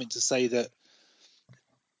there's something to say that.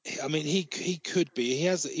 I mean, he could be.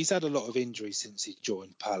 He's had a lot of injuries since he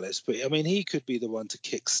joined Palace, but I mean, he could be the one to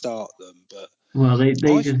kickstart them. But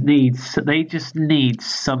they just need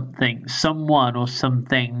someone or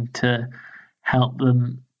something to help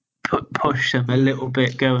them push them a little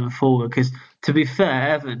bit going forward. Because to be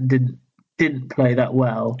fair, Everton didn't play that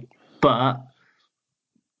well, but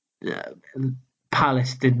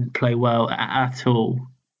Palace didn't play well at all.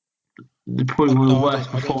 Probably one of the worst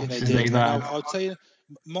performances they've had. I'd say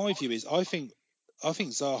my view is I think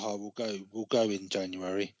Zaha will go in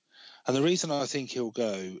January, and the reason I think he'll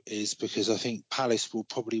go is because I think Palace will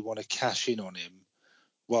probably want to cash in on him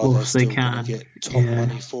while they're still going to get top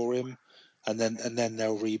money for him, and then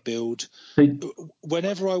they'll rebuild.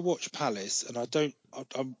 Whenever I watch Palace, and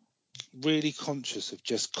I'm really conscious of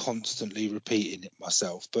just constantly repeating it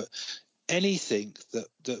myself, but anything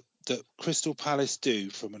that Crystal Palace do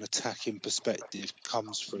from an attacking perspective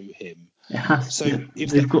comes through him.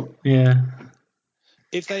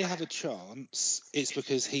 If they have a chance, it's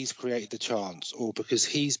because he's created the chance, or because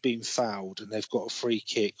he's been fouled and they've got a free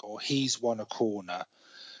kick, or he's won a corner.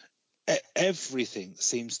 Everything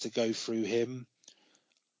seems to go through him.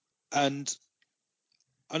 And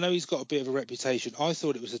I know he's got a bit of a reputation. I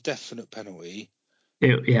thought it was a definite penalty,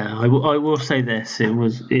 I will say this: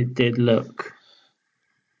 it did look.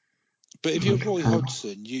 But if you're Like a Roy penalty.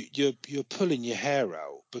 Hodgson, you're pulling your hair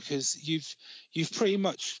out because you've pretty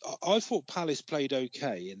much. I thought Palace played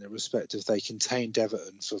okay in the respect of they contained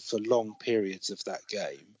Everton for long periods of that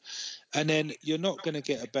game, and then you're not going to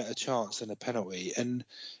get a better chance than a penalty. And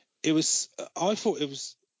it was. I thought it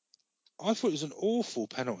was an awful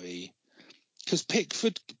penalty because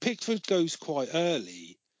Pickford goes quite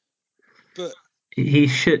early, but He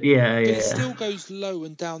should, but it yeah. still goes low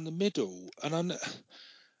and down the middle, and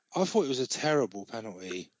I thought it was a terrible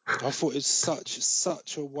penalty. I thought it was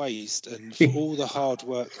such a waste, and for all the hard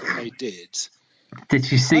work that they did,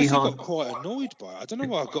 Did you I see actually got quite annoyed by it. I don't know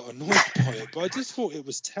why I got annoyed by it, but I just thought it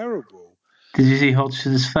was terrible. Did you see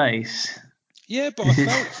Hodgson's face? Yeah, but I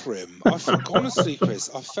felt for him. Honestly, Chris,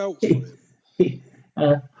 I felt for him.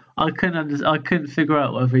 uh, I couldn't figure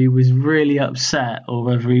out whether he was really upset or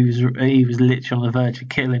whether he was literally on the verge of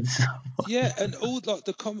killing someone. Yeah, and all like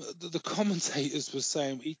the commentators were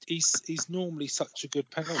saying he's normally such a good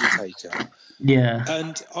penalty taker, Yeah.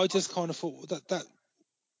 and I just kind of thought that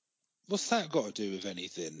what's that got to do with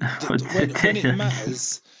anything? When it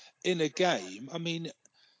matters in a game, I mean,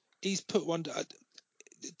 he's put one.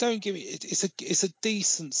 Don't give me. It's a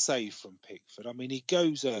decent save from Pickford. I mean, he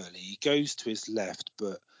goes early, he goes to his left,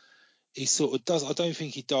 but he sort of does. I don't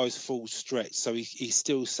think he dives full stretch, so he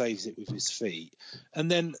still saves it with his feet.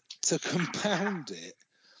 And then to compound it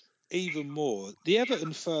even more, the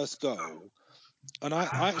Everton first goal. And I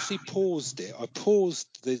actually paused it. I paused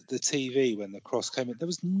the TV when the cross came in. There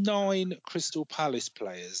was 9 Crystal Palace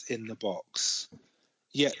players in the box,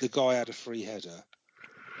 yet the guy had a free header.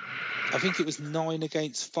 I think it was 9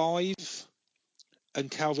 against 5,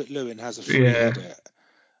 and Calvert-Lewin has a free Yeah. header.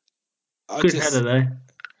 Good header though.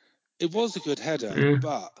 It was a good header, Yeah.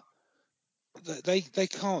 but they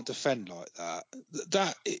can't defend like that.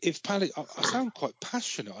 That if Palace, I sound quite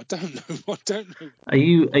passionate. I don't know. I don't know why.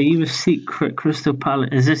 Are you a secret Crystal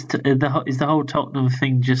Palace? Is the whole Tottenham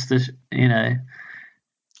thing just just to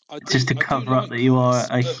I do cover up like that you are Palace,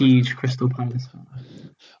 a but huge Crystal Palace fan?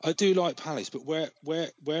 I do like Palace, but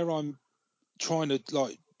where I'm trying to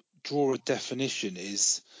like draw a definition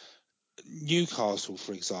is Newcastle,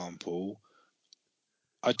 for example.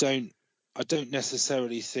 I don't I don't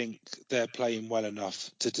necessarily think they're playing well enough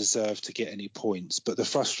to deserve to get any points. But the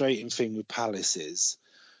frustrating thing with Palace is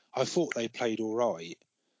I thought they played all right,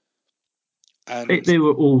 and They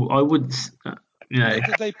were all. I wouldn't. You know,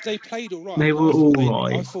 no, they played all right. I they mean, were all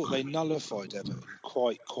I right. thought they nullified Everton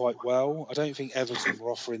quite well. I don't think Everton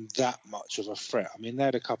were offering that much of a threat. I mean, they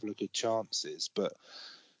had a couple of good chances, but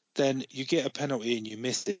then you get a penalty and you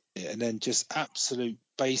missed it, and then just absolute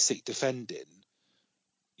basic defending.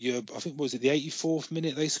 I think was it the 84th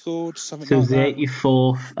minute they scored something So it like was the that.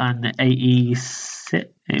 84th and the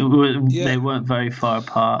 86th. Yeah, They weren't very far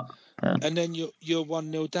apart. But and then you're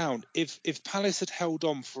 1-0 down. If Palace had held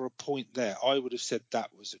on for a point there, I would have said that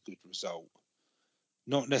was a good result.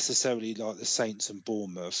 Not necessarily like the Saints and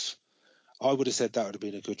Bournemouth. I would have said that would have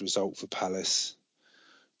been a good result for Palace.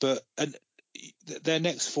 But and their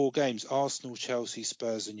next 4 games: Arsenal, Chelsea,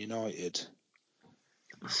 Spurs, and United.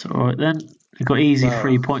 that's all right then. They got easy Well,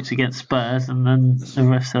 3 points against Spurs, and then the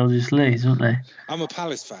rest they'll just lose, won't they? I'm a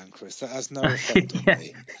Palace fan, Chris. That has no effect on Yeah.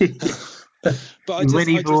 me. But You win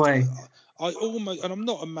either way. I almost, and I'm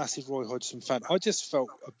not a massive Roy Hodgson fan. I just felt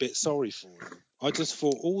a bit sorry for him. I just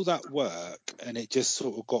thought all that work, and it just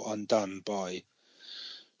sort of got undone by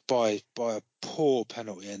a poor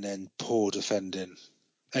penalty and then poor defending.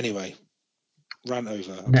 Anyway, rant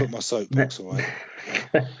over. I No, put my no. soapbox away.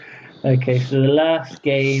 Okay, so the last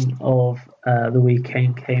game of the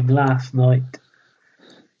weekend came last night.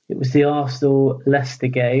 It was the Arsenal Leicester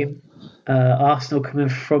game. Arsenal coming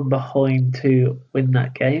from behind to win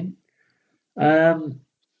that game.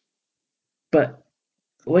 But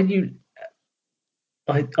when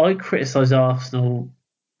I criticised Arsenal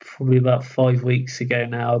probably about 5 weeks ago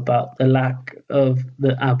now about the lack of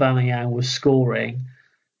that Aubameyang was scoring.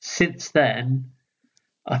 Since then,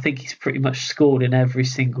 I think he's pretty much scored in every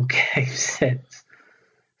single game since.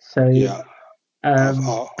 So, Yeah, but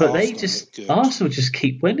Arsenal look good. Arsenal just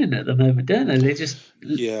keep winning at the moment, don't they? They just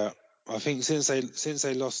Yeah, I think since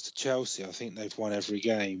they lost to Chelsea, I think they've won every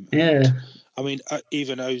game. And yeah, I mean,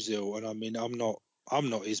 even Ozil, and I mean, I'm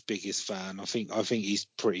not his biggest fan. I think he's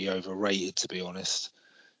pretty overrated, to be honest.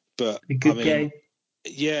 But a I good mean, game.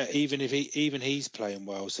 yeah, even he's playing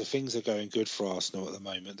well, so things are going good for Arsenal at the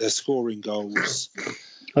moment. They're scoring goals.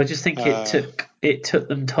 I just think Uh, it took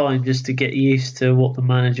them time just to get used to what the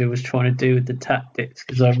manager was trying to do with the tactics.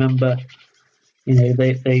 Because I remember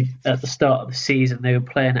they at the start of the season they were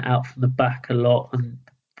playing it out from the back a lot, and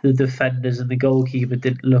the defenders and the goalkeeper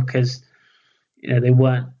didn't look as they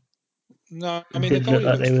weren't. No, I It mean the didn't look goalie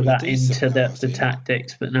like they looks were pretty that decent into now, I the think.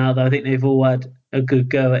 tactics. But now I think they've all had a good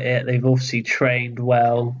go at it. They've obviously trained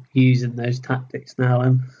well using those tactics now,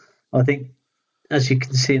 and I think as you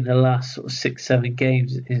can see in the last sort of 6-7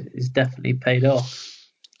 games, it's definitely paid off.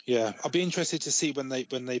 Yeah, I'll be interested to see when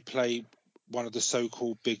they play one of the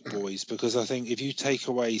so-called big boys, because I think if you take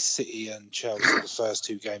away City and Chelsea, the first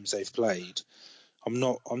two games they've played, I'm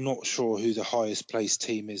not sure who the highest placed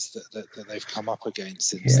team is that they've come up against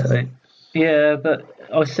since then. But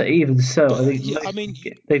I say even so, I But think yeah, I mean,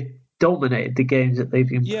 they've dominated the games that they've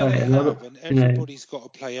been yeah, they playing. have, and everybody's got to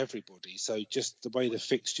play everybody. So just the way the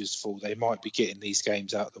fixtures fall, they might be getting these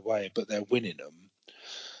games out of the way, but they're winning them.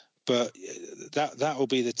 But that will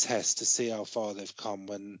be the test to see how far they've come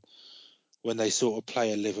when they sort of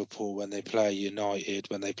play a Liverpool, when they play a United,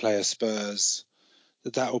 when they play a Spurs.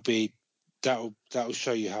 That'll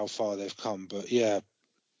show you how far they've come. But yeah,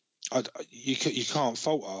 you can't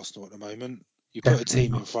fault Arsenal at the moment. You put a Definitely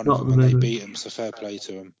team in front of not at them the and they moment. beat them, so fair play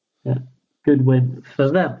to them. Yeah, good win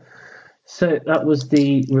for them. So that was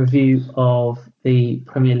the review of the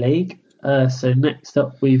Premier League. So next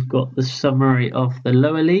up, we've got the summary of the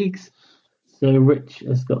lower leagues. So Rich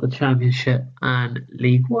has got the Championship and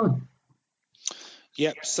League One.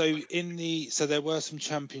 Yep. So there were some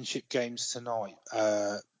Championship games tonight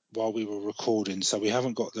while we were recording. So we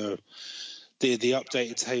haven't got the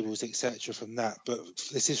updated tables etc. from that, but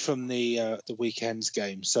this is from the weekend's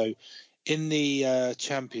game. So in the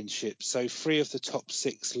Championship, so 3 of the top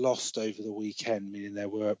 6 lost over the weekend, meaning there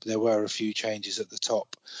were a few changes at the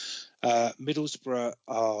top. Middlesbrough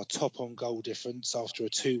are top on goal difference after a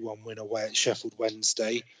 2-1 win away at Sheffield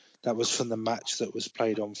Wednesday. That was from the match that was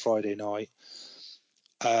played on Friday night.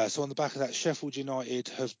 So on the back of that, Sheffield United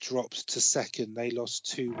have dropped to second. They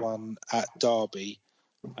lost 2-1 at Derby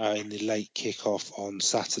in the late kick-off on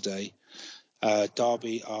Saturday.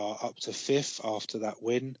 Derby are up to 5th after that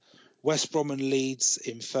win. West Brom and Leeds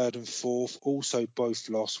in 3rd and 4th, also both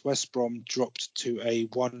lost. West Brom dropped to a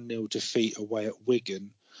 1-0 defeat away at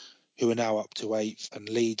Wigan, who are now up to 8th, and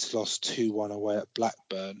Leeds lost 2-1 away at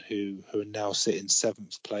Blackburn, who are now sitting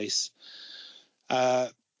 7th place.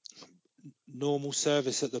 Normal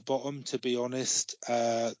service at the bottom, to be honest.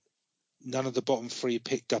 None of the bottom 3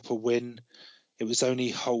 picked up a win. It was only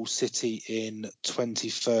Hull City in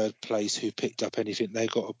 23rd place who picked up anything. They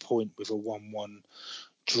got a point with a 1-1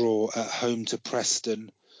 draw at home to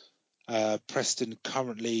Preston. Preston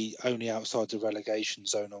currently only outside the relegation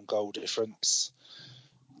zone on goal difference.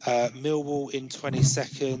 Millwall in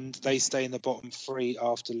 22nd. They stay in the bottom 3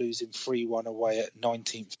 after losing 3-1 away at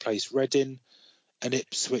 19th place Reading. And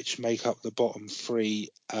Ipswich make up the bottom 3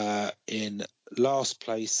 in last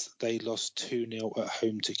place. They lost 2-0 at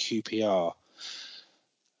home to QPR.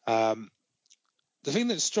 The thing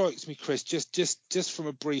that strikes me, Chris, just from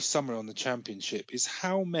a brief summary on the Championship, is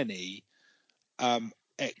how many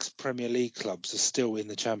ex-Premier League clubs are still in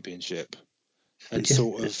the Championship and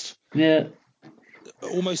sort of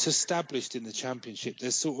almost established in the Championship.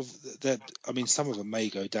 There's sort of I mean, some of them may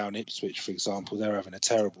go down. Ipswich, for example, they're having a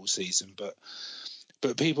terrible season, but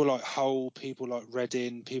people like Hull, people like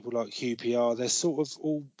Reading, people like QPR, they're sort of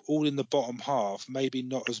all in the bottom half. Maybe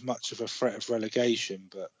not as much of a threat of relegation,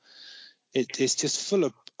 but it's just full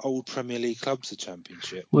of old Premier League clubs, the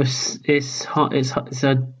Championship. Well, it's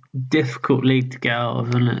a difficult league to get out of,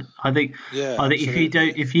 isn't it? Yeah, I think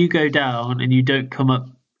absolutely. if you go down and you don't come up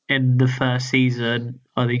in the first season,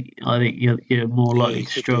 I think you're more Yeah, likely you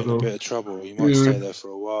to could be in a struggle. bit of trouble. You might Yeah. stay there for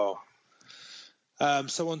a while.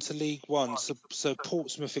 So on to League One. So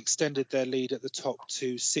Portsmouth extended their lead at the top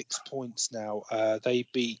to 6 points now. They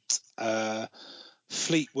beat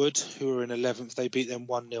Fleetwood, who are in 11th. They beat them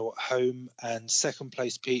 1-0 at home. And second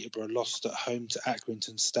place Peterborough lost at home to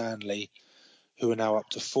Accrington Stanley, who are now up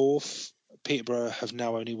to 4th. Peterborough have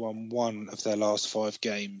now only won 1 of their last 5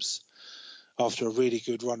 games after a really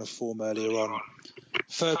good run of form earlier on.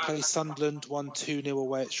 Third place Sunderland won 2-0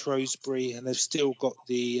 away at Shrewsbury, and they've still got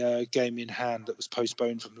the game in hand that was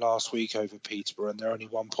postponed from last week over Peterborough, and they're only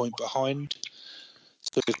 1 point behind.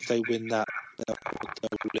 So if they win that, they'll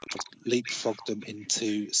leapfrog them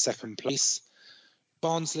into second place.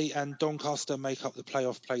 Barnsley and Doncaster make up the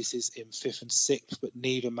playoff places in 5th and 6th, but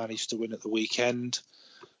neither managed to win at the weekend.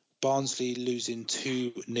 Barnsley losing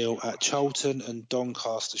 2-0 at Charlton, and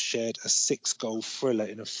Doncaster shared a 6-goal thriller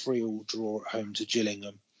in a 3-3 draw at home to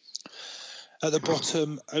Gillingham. At the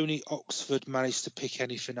bottom, only Oxford managed to pick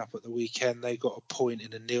anything up at the weekend. They got a point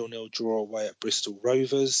in a 0-0 draw away at Bristol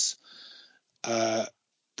Rovers.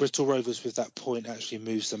 Bristol Rovers with that point actually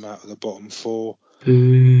moves them out of the bottom four.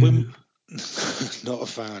 Boo. Not a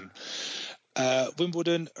fan.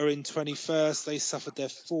 Wimbledon are in 21st. They suffered their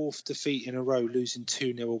fourth defeat in a row, losing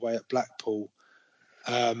 2-0 away at Blackpool.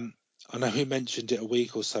 I know we mentioned it a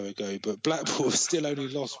week or so ago, but Blackpool have still only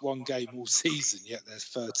lost one game all season, yet they're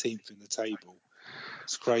 13th in the table.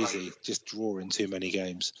 It's crazy, just drawing too many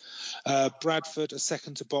games. Bradford are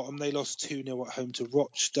second to bottom. They lost 2-0 at home to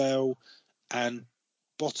Rochdale, and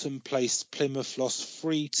bottom placed Plymouth lost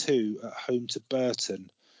 3-2 at home to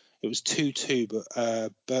Burton. It was 2-2,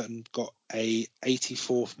 but Burton got a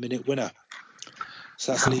 84th minute winner.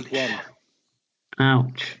 So that's League One.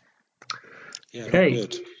 Ouch. Yeah, Okay,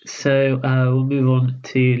 not good. so we'll move on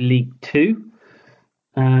to League Two.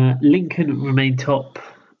 Lincoln remain top.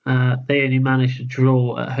 They only managed to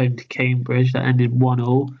draw at home to Cambridge. That ended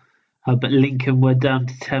 1-1. But Lincoln were down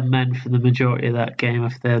to 10 men for the majority of that game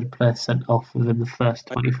after they had a player sent off within the first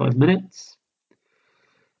 25 minutes.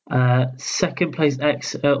 Second place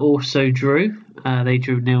Exeter also drew. They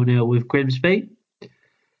drew 0-0 with Grimsby.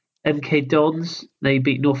 MK Dons, they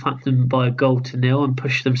beat Northampton by a goal to 0 and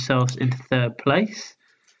pushed themselves into third place.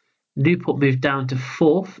 Newport moved down to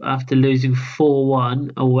fourth after losing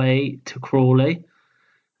 4-1 away to Crawley,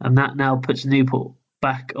 and that now puts Newport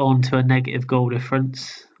back onto a negative goal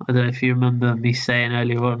difference. I don't know if you remember me saying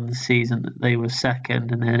earlier on in the season that they were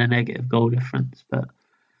second and they had a negative goal difference, but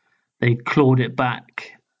they clawed it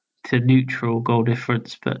back to neutral goal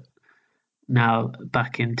difference, but now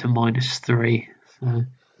back into -3. So,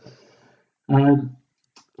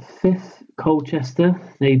 fifth, Colchester.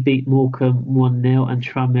 They beat Morecambe 1-0 and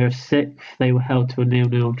Tranmere 6th. They were held to a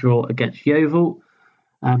 0-0 draw against Yeovil.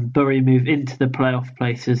 Bury moved into the playoff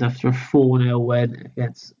places after a 4-0 win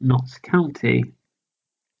against Notts County.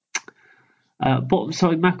 Bottom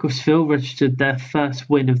side Macclesfield registered their first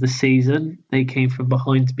win of the season. They came from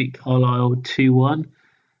behind to beat Carlisle 2-1.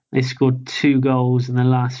 They scored 2 goals in the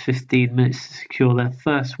last 15 minutes to secure their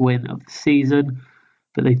first win of the season,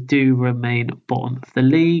 but they do remain bottom of the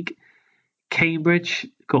league. Cambridge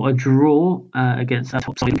got a draw against our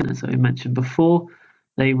top side, as I mentioned before.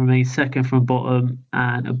 They remain second from bottom,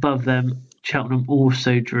 and above them, Cheltenham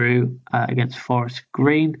also drew against Forest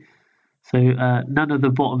Green. So none of the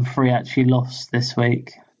bottom three actually lost this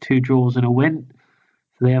week. 2 draws and a win.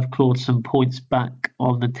 So they have clawed some points back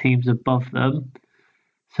on the teams above them.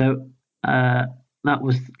 So that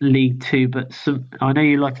was League Two, but I know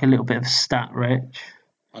you like a little bit of stat, Rich.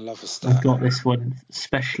 I love a stat. I've got this one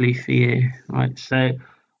especially for you. Right, so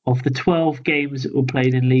of the 12 games that were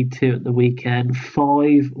played in League Two at the weekend,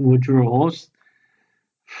 5 were draws,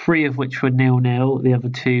 3 of which were 0-0, the other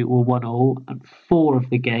 2 were 1-1, and 4 of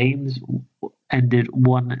the games ended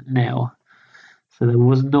 1-0. So there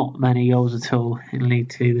was not many goals at all in League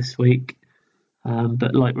Two this week.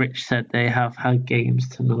 But like Rich said, they have had games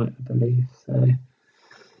tonight, I believe. So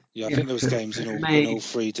yeah, I think there was games in all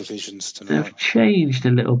 3 divisions tonight. They've changed a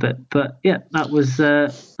little bit, but yeah, that was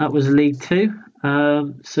League Two.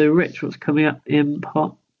 So Rich, what's coming up in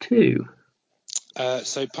part 2?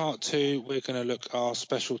 So part 2, we're going to look at our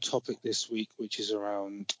special topic this week, which is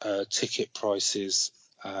around ticket prices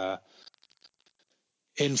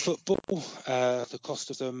in football, the cost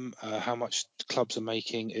of them, how much clubs are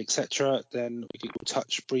making, etc. Then we will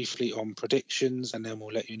touch briefly on predictions, and then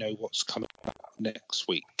we'll let you know what's coming up next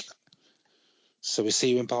week. So we'll see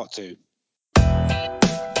you in part 2.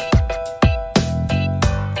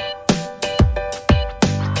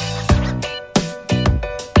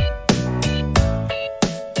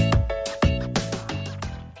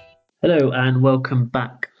 Hello and welcome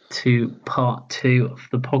back to part 2 of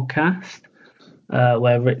the podcast,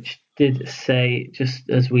 where Rich did say, just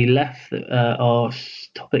as we left, that our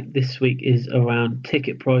topic this week is around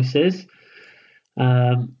ticket prices.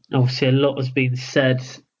 Obviously, a lot has been said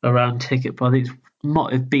around ticket prices. It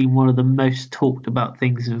might have been one of the most talked about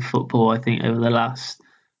things in football, I think, over the last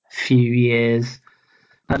few years.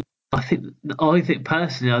 I think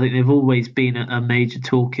personally, I think they've always been a major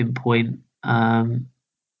talking point.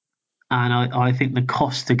 And I think the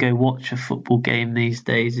cost to go watch a football game these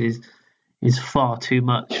days is far too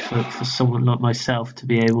much for someone like myself to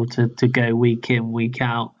be able to go week in, week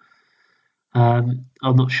out. I'm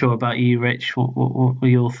not sure about you, Rich. What were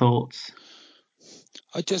your thoughts?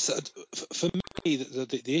 For me,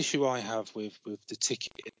 the issue I have with the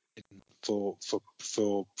ticket for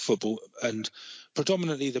football, and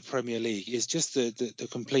predominantly the Premier League, is just the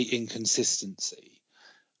complete inconsistency.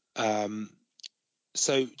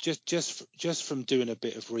 So just from doing a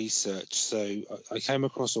bit of research, so I came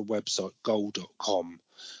across a website, goal.com,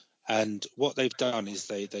 and what they've done is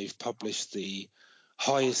they've published the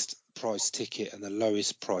highest price ticket and the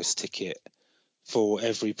lowest price ticket for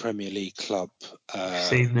every Premier League club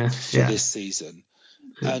Seen this, for this season,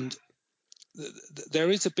 and there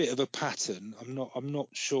is a bit of a pattern. I'm not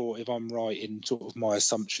sure if I'm right in sort of my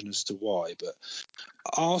assumption as to why, but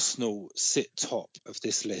Arsenal sit top of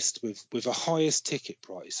this list with a highest ticket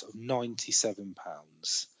price of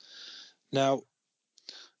 £97. Now,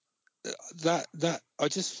 that I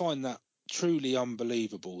just find that truly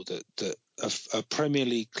unbelievable that a Premier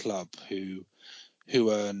League club who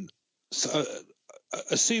earn, so,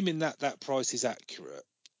 assuming that price is accurate,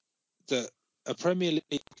 that a Premier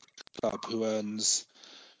League club who earns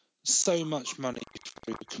so much money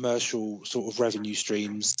through commercial sort of revenue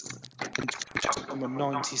streams can charge someone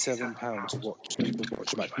 £97 to watch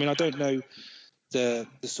a match. I mean, I don't know the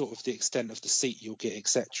sort of the extent of the seat you'll get,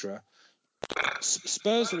 etc.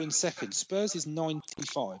 Spurs are in second. Spurs is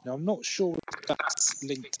 95. Now, I'm not sure if that's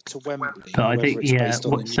linked to Wembley but or I whether think it's based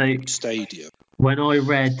on the new stadium. When I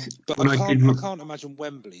read, but when I I can't imagine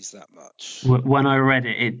Wembley's that much. When I read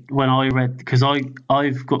it, because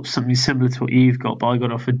I've got something similar to what you've got, but I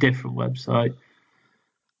got off a different website,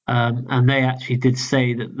 and they actually did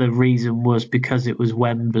say that the reason was because it was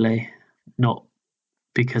Wembley, not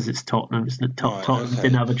because it's Tottenham. Tottenham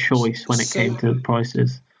didn't have a choice when it came to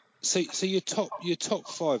prices. So your top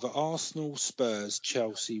five are Arsenal, Spurs,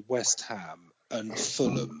 Chelsea, West Ham, and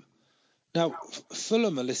Fulham. Now,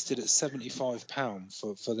 Fulham are listed at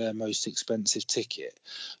 £75 for their most expensive ticket,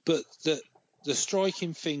 but the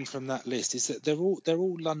striking thing from that list is that they're all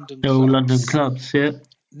London clubs. They're all London clubs, yeah.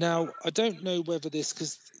 Now, I don't know whether it's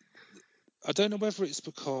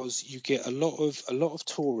because you get a lot of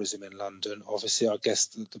tourism in London. Obviously, I guess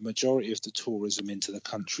the majority of the tourism into the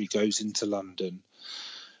country goes into London,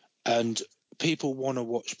 and people want to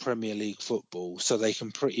watch Premier League football, so they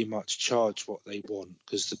can pretty much charge what they want,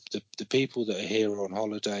 because the people that are here on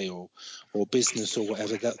holiday or business or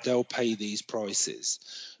whatever, they'll pay these prices.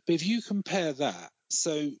 But if you compare that,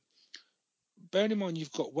 so bearing in mind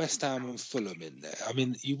you've got West Ham and Fulham in there, I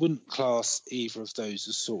mean, you wouldn't class either of those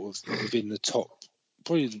as sort of within the top,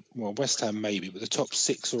 probably, well, West Ham maybe, but the top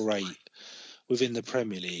 6 or 8 within the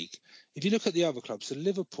Premier League. If you look at the other clubs, so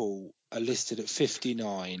Liverpool are listed at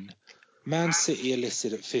 59, Man City are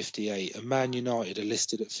listed at 58, and Man United are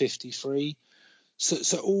listed at 53.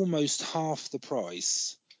 So almost half the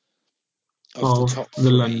price of the top 3.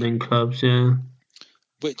 The London clubs, yeah.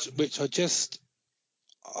 Which I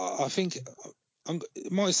think,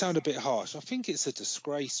 it might sound a bit harsh. I think it's a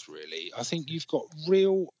disgrace, really. I think you've got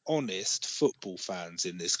real, honest football fans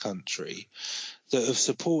in this country that have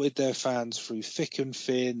supported their fans through thick and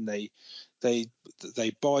thin. They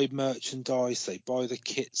buy merchandise, they buy the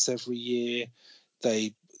kits every year,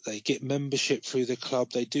 they get membership through the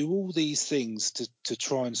club, they do all these things to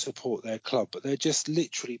try and support their club, but they're just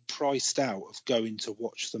literally priced out of going to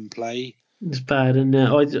watch them play. It's bad, isn't it?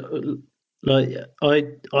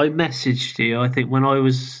 I messaged you, I think, when I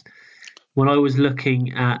was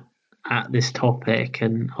looking at this topic,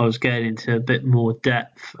 and I was getting into a bit more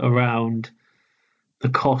depth around the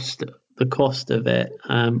cost of it.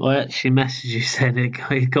 I actually messaged you saying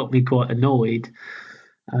it got me quite annoyed.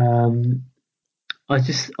 I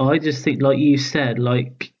just think, like you said,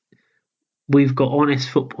 like, we've got honest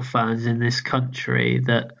football fans in this country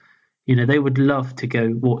that, they would love to go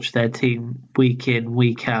watch their team week in,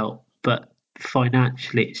 week out, but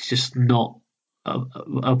financially it's just not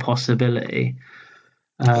a possibility.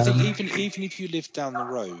 I think even if you live down the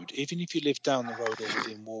road, or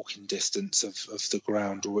within walking distance of the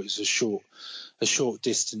ground, or it's a short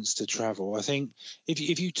distance to travel, I think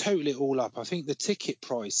if you total it all up, I think the ticket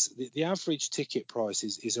price, the average ticket price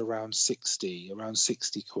is around 60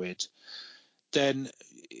 quid. Then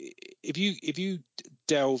if you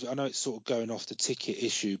delve, I know it's sort of going off the ticket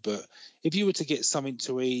issue, but if you were to get something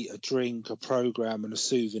to eat, a drink, a program, and a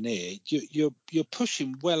souvenir, you're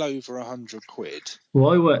pushing well over 100 quid.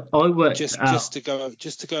 Well, I worked just to go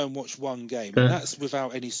and watch one game, and that's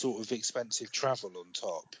without any sort of expensive travel on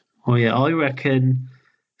top. Oh yeah, I reckon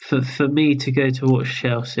for me to go to watch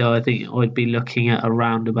Chelsea, I think I'd be looking at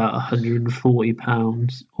around about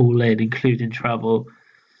 £140 all in, including travel.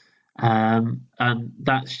 And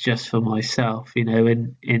that's just for myself, in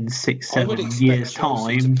 6-7 years'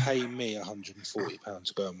 Chelsea time. To pay me £140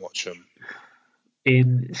 to go and watch them.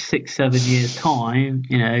 In 6-7 years' time,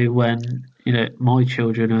 when my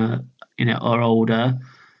children are older,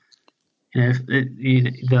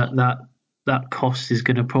 that cost is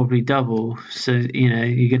going to probably double. So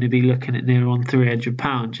you're going to be looking at near on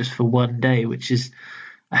 £300 just for one day, which is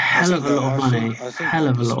a hell of a lot of money. I think hell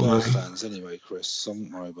of a lot of money. Fans anyway, Chris. So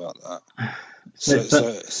don't worry about that. So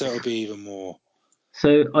it'll be even more.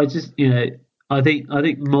 So I just, I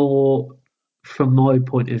think more from my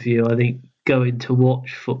point of view, I think going to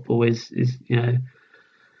watch football is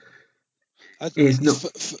It's not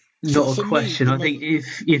not a for me question. the I think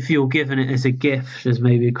most. if you're given it as a gift, as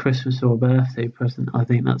maybe a Christmas or a birthday present, I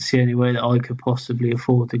think that's the only way that I could possibly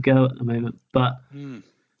afford to go at the moment. But I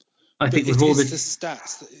But think with all it's the the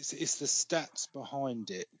stats. It's the stats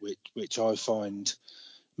behind it which I find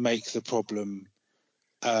make the problem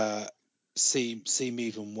seem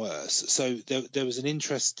even worse. So there was an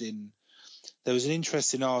interesting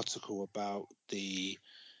article about the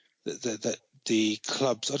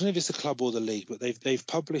clubs. I don't know if it's a club or the league, but they've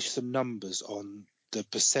published some numbers on the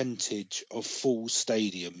percentage of full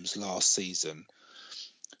stadiums last season.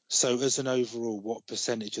 So as an overall, what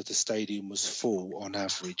percentage of the stadium was full on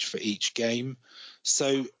average for each game?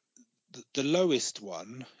 So the lowest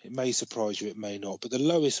one, it may surprise you, it may not, but the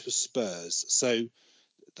lowest was Spurs. So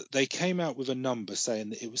they came out with a number saying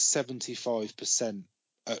that it was 75%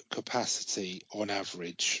 at capacity on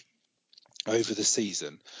average over the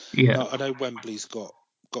season. yeah. Now, I know Wembley's got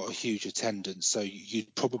a huge attendance, so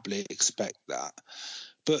you'd probably expect that.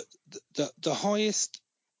 But the highest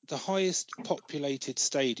populated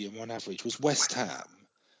stadium on average was West Ham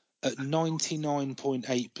at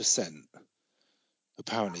 99.8%,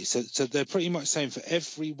 apparently. So they're pretty much saying for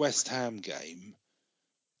every West Ham game,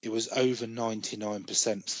 it was over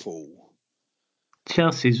 99% full.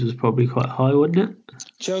 Chelsea's was probably quite high, wasn't it?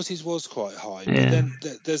 Chelsea's was quite high, but Yeah. then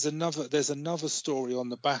there's another story on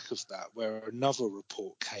the back of that where another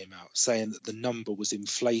report came out saying that the number was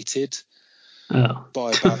inflated Oh.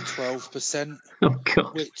 by about 12%, Oh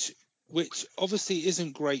God. which obviously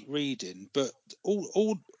isn't great reading. But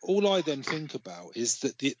all I then think about is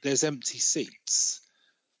that there's empty seats.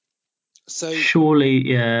 So Surely,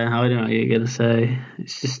 yeah. I don't know what you're gonna say.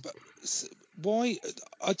 It's just why?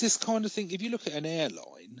 I just kind of think if you look at an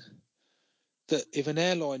airline, that if an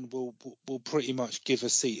airline will pretty much give a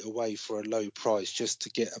seat away for a low price just to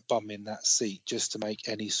get a bum in that seat just to make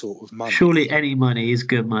any sort of surely money. any money is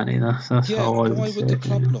good money. That's Yeah, how I would why would say the it.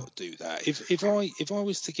 club Yeah. not do that? If I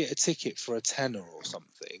was to get a ticket for a tenner or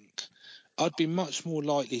something, I'd be much more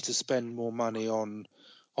likely to spend more money on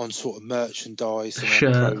sort of merchandise and on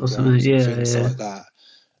Shirt or something. programs and Yeah, things yeah. like that.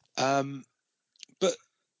 But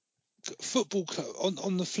football club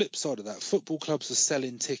on the flip side of that, football clubs are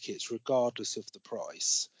selling tickets regardless of the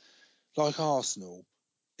price. Like Arsenal,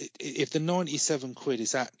 if the 97 quid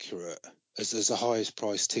is accurate as the highest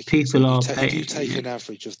price ticket, so People are if you paying. take Yeah. an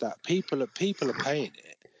average of that, people are paying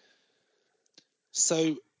it.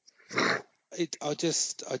 So I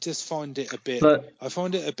just find it a bit. But I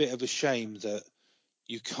find it a bit of a shame that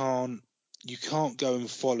you can't go and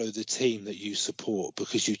follow the team that you support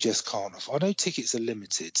because you just can't. I know tickets are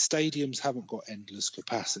limited. Stadiums haven't got endless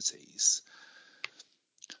capacities,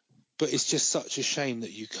 but it's just such a shame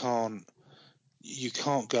that you can't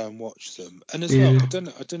go and watch them. And as well, yeah, I don't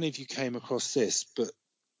know if you came across this, but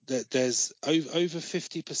there's over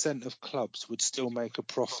 50% of clubs would still make a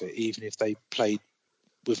profit even if they played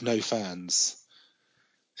with no fans.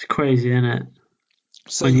 it's crazy, isn't it?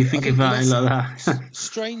 When So you I think think about it like that.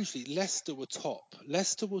 strangely, Leicester were top.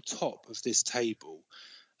 Leicester were top of this table,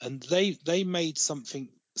 and they made something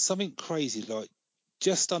crazy, like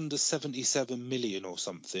just under 77 million or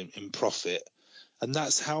something in profit. And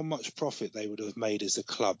that's how much profit they would have made as a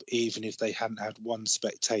club, even if they hadn't had one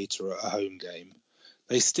spectator at a home game.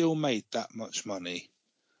 They still made that much money.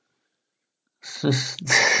 It's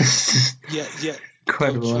just Yeah, but they'll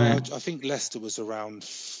incredible, isn't it? charge. I think Leicester was around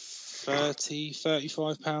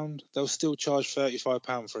 35 pound. They'll still charge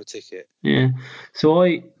 £35 for a ticket. Yeah. So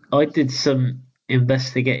I did some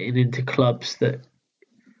investigating into clubs that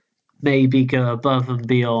maybe go above and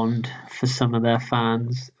beyond for some of their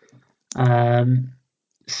fans. Um,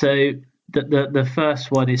 so the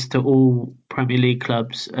first one is to all Premier League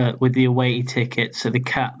clubs with the away tickets. So the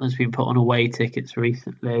cap that's been put on away tickets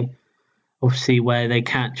recently, obviously where they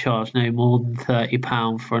can't charge no more than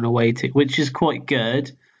 £30 for an away ticket, which is quite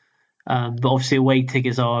good. But obviously away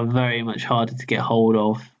tickets are very much harder to get hold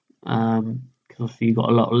of because obviously you've got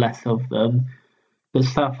a lot less of them. But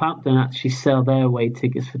Southampton actually sell their away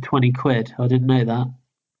tickets for 20 quid. I didn't know that.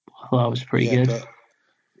 I thought that was pretty Yeah, good. but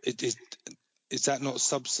it is that not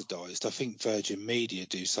subsidised? I think Virgin Media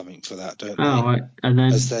do something for that, don't Oh, they? right. And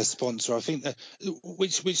As then, their sponsor, I think that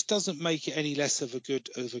which doesn't make it any less of a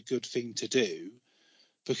good thing to do,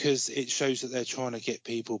 because it shows that they're trying to get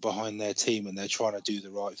people behind their team and they're trying to do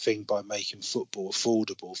the right thing by making football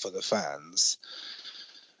affordable for the fans.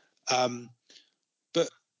 But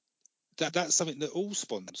that's something that all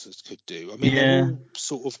sponsors could do. I mean, they're all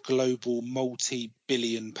sort of global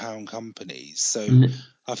multi-billion-pound companies. So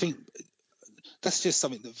I think that's just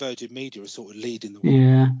something that Virgin Media is sort of leading the way.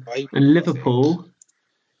 Yeah, and Liverpool.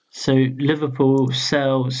 So Liverpool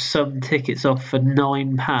sells some tickets off for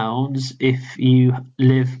 £9 if you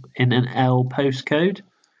live in an L postcode.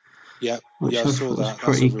 Yeah, I saw that. That's a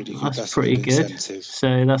pretty good good. Incentive.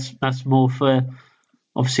 So that's more for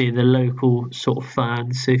obviously the local sort of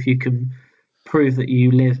fans. So if you can prove that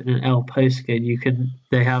you live in an L postcode,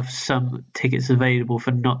 they have some tickets available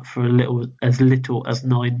for as little as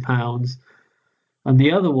 £9. And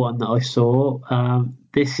the other one that I saw,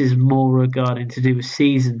 this is more regarding to do with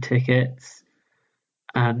season tickets,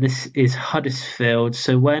 and this is Huddersfield.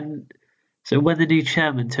 So when the new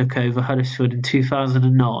chairman took over Huddersfield in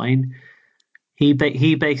 2009, he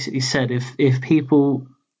basically said if people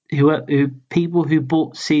who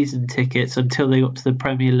bought season tickets until they got to the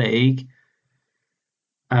Premier League,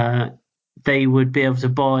 they would be able to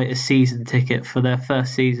buy a season ticket for their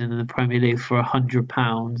first season in the Premier League for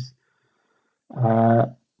 £100.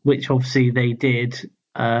 Which obviously they did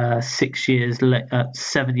 7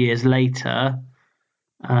 years later,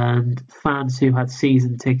 and fans who had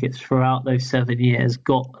season tickets throughout those 7 years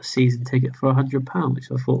got a season ticket for £100, which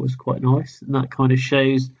I thought was quite nice, and that kind of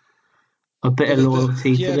shows a bit of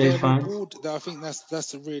loyalty to those fans. I think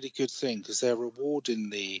that's a really good thing, because they're rewarding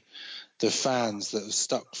the fans that have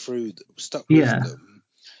stuck with them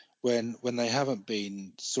when they haven't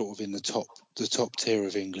been sort of in the top tier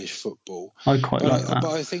of English football. I quite like that.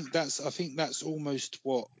 But I think that's almost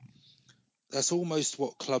what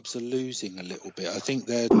clubs are losing a little bit. I think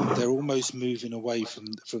they're almost moving away from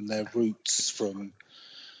their roots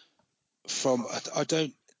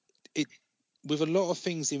with a lot of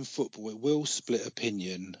things in football. It will split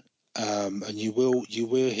opinion, and you will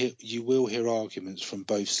hear arguments from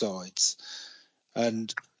both sides.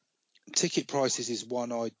 And ticket prices is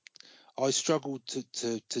one I struggled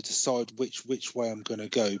to decide which way I'm going to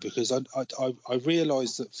go, because I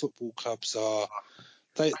realise that football clubs are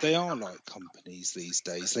like companies these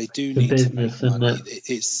days. They do need to make money.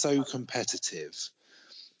 It's so competitive,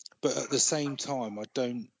 but at the same time, I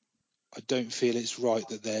don't feel it's right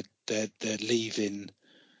that they're leaving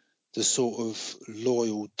the sort of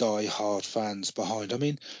loyal, die-hard fans behind. I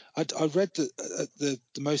mean, I read that the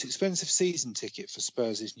most expensive season ticket for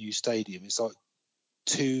Spurs' new stadium is like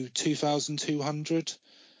 $2,200,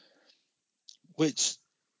 which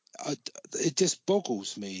it just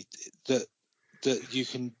boggles me that you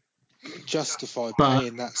can justify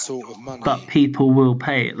paying that sort of money. But people will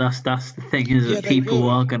pay it. That's the thing, isn't it? People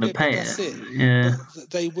are going to pay it. Yeah, but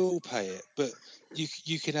they will pay it. But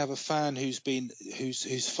you can have a fan who's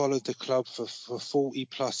followed the club for 40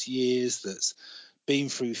 plus years, that's been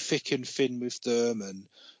through thick and thin with them and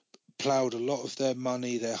ploughed a lot of their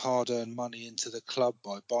money, their hard-earned money, into the club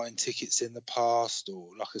by buying tickets in the past, or,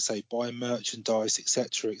 like I say, buying merchandise,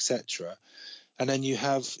 etc., etc. And then you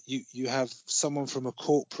have someone from a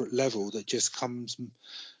corporate level that just comes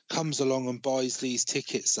along and buys these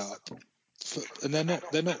tickets up, and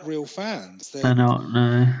they're not real fans. They're not.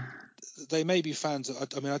 No. They may be fans.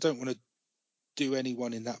 I mean, I don't want to do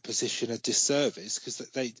anyone in that position a disservice, because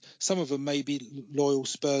some of them may be loyal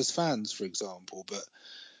Spurs fans, for example,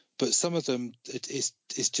 but some of them, it's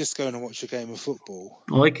just going to watch a game of football.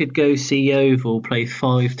 I could go see Yeovil play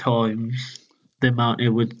 5 times the amount it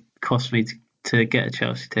would cost me to get a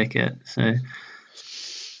Chelsea ticket. So,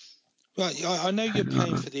 right, I know you're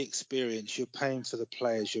paying for the experience, you're paying for the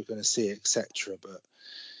players you're going to see, etc. But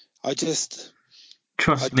I just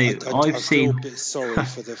trust me, I feel a bit sorry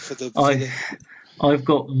for the. I've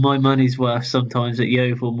got my money's worth sometimes at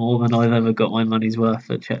Yeovil more than I've ever got my money's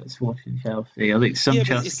worth at watching Chelsea. I think some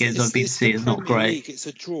Chelsea games I've been to see is not great. League, it's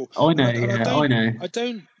a draw. I know, I know. I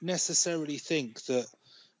don't necessarily think that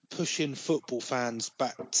pushing football fans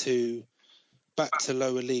back to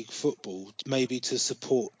lower league football, maybe to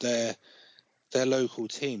support their local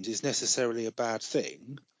teams, is necessarily a bad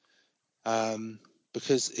thing.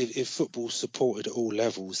 Because if football's supported at all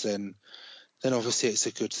levels, then obviously it's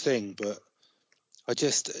a good thing. But I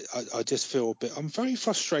just feel a bit. I'm very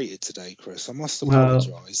frustrated today, Chris. I must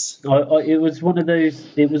apologise. It was one of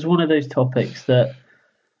those topics that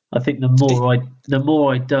I think the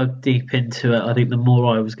more I dug deep into it, I think the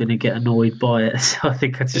more I was going to get annoyed by it. So I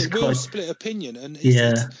think it will split opinion, and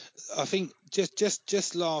I think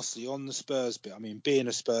just lastly on the Spurs bit. I mean, being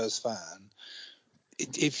a Spurs fan,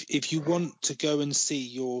 if you want to go and see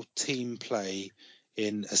your team play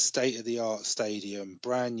in a state-of-the-art stadium,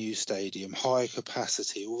 brand new stadium, high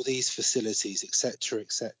capacity, all these facilities, etc.,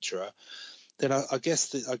 etc., then I guess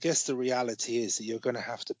the reality is that you're going to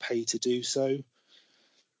have to pay to do so.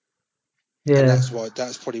 Yeah, and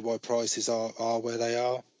that's probably why prices are where they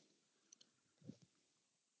are.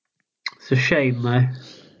 it's a shame though.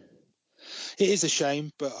 It is a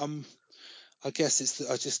shame, but I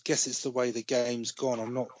just guess it's the way the game's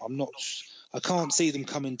gone. I can't see them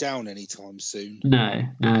coming down anytime soon. No,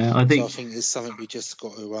 I So I think think it's something we just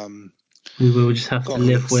got to we will just have to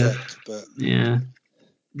live accept. with. But Yeah,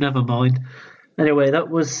 never mind. Anyway, that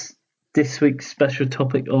was this week's special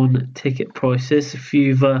topic on ticket prices. If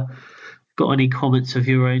you've got any comments of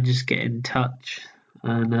your own, just get in touch,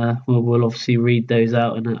 and we'll obviously read those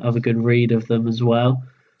out and have a good read of them as well.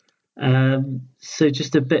 So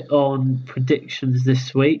just a bit on predictions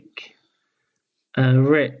this week.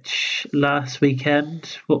 Rich, last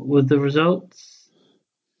weekend, what were the results?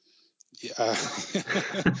 yeah,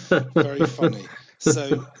 very funny.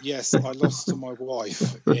 So yes, I lost to my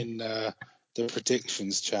wife in the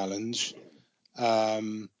predictions challenge.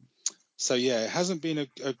 So yeah, it hasn't been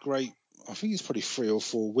a great. I think it's probably 3 or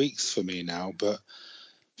 4 weeks for me now, but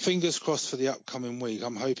fingers crossed for the upcoming week.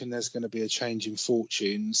 I'm hoping there's going to be a change in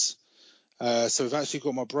fortunes. So we've actually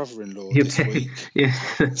got my brother-in-law this week. Yeah.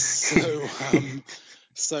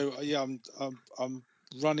 So yeah, I'm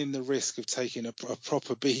running the risk of taking a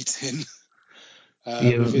proper beating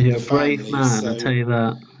within You're the a brave family. man, I tell you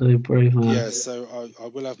that. You're a brave man. Yeah, so I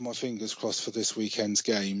will have my fingers crossed for this weekend's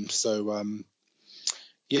game. So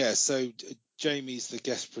yeah, so Jamie's the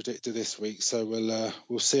guest predictor this week, so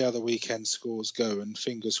we'll see how the weekend scores go, and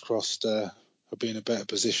fingers crossed I'll be in a better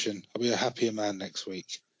position. I'll be a happier man next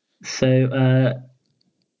week. So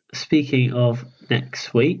speaking of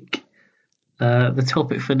next week, the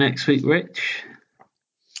topic for next week, Rich?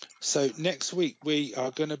 So next week we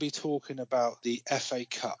are going to be talking about the FA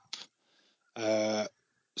Cup.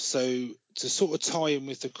 So to sort of tie in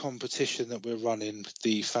with the competition that we're running,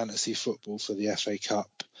 the fantasy football for the FA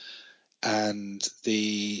Cup, and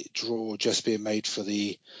the draw just being made for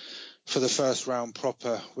the first round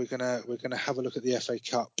proper, we're gonna have a look at the FA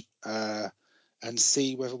Cup and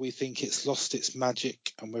see whether we think it's lost its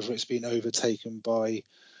magic and whether it's been overtaken by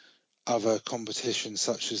other competitions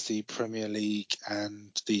such as the Premier League and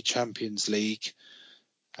the Champions League,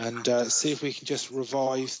 and see if we can just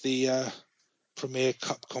revive the Premier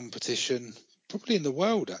Cup competition, probably in the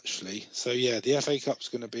world actually. So yeah, the FA Cup's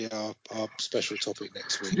going to be our special topic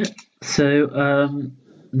next week. Yeah. So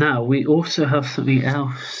now we also have something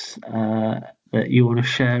else that you want to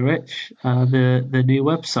share, Rich. The new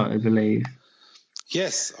website, I believe.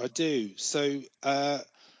 Yes, I do. So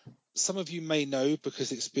some of you may know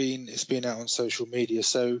because it's been out on social media.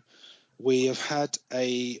 So we have had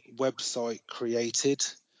a website created,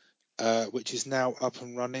 which is now up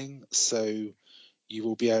and running. So you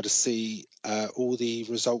will be able to see all the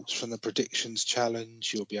results from the predictions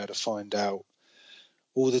challenge. You'll be able to find out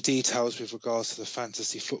all the details with regards to the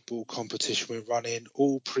fantasy football competition we're running,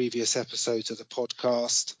 all previous episodes of the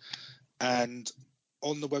podcast, and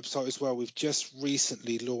on the website as well, we've just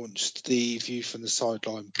recently launched the View from the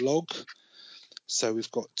Sideline blog. So we've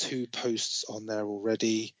got 2 posts on there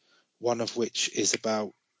already, one of which is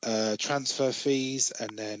about transfer fees,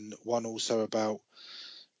 and then one also about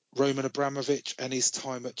Roman Abramovich and his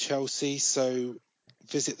time at Chelsea. So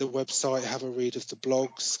visit the website, have a read of the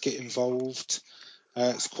blogs, get involved.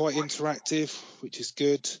 It's quite interactive, which is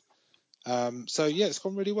good. So yeah, it's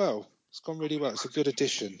gone really well. It's a good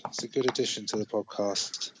addition. It's a good addition to the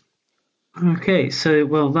podcast. Okay, so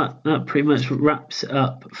well that pretty much wraps it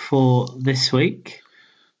up for this week.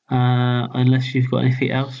 Unless you've got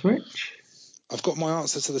anything else, Rich. I've got my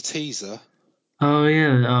answer to the teaser. Oh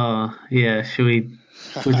yeah. Should we?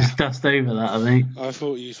 We'll just dust over that, I think. I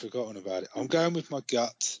thought you'd forgotten about it. I'm going with my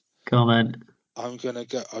gut. Comment. I'm gonna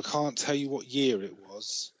go. I can't tell you what year it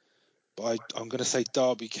was, but I'm gonna say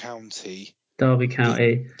Derby County. Derby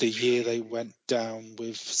County. The year they went down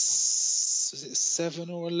with, is it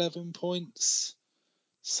 7 or 11 points?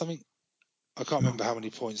 Something. I can't remember how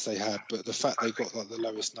many points they had, but the fact they got like the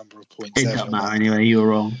lowest number of points It ever. doesn't matter anyway. You were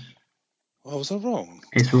wrong. Oh, was I wrong?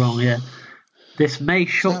 It's wrong. Yeah. This may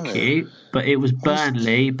shock you, but it was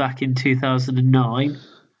Burnley back in 2009.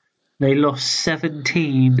 They lost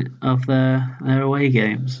 17 of their away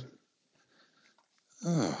games.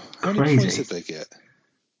 Oh, how many points did they get?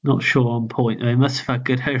 Not sure on point. They must have had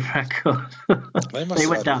good home record. They must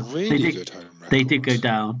have had a really good home record. They did go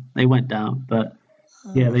down. They went down, but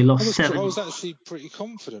yeah, they lost 7. I was actually pretty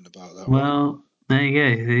confident about that one. Well, there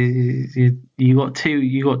you go. You got too.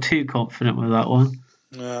 You got too confident with that one.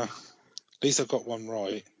 Yeah, at least I got one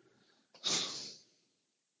right.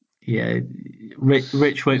 Yeah,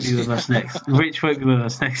 Rich won't be with us next. Rich won't be with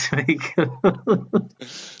us next week.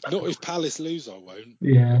 Not if Palace lose, I won't.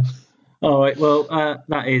 Yeah. All right. Well,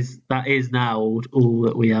 that is now all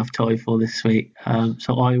that we have time for this week.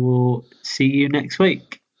 So I will see you next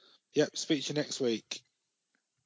week. Yep, speak to you next week.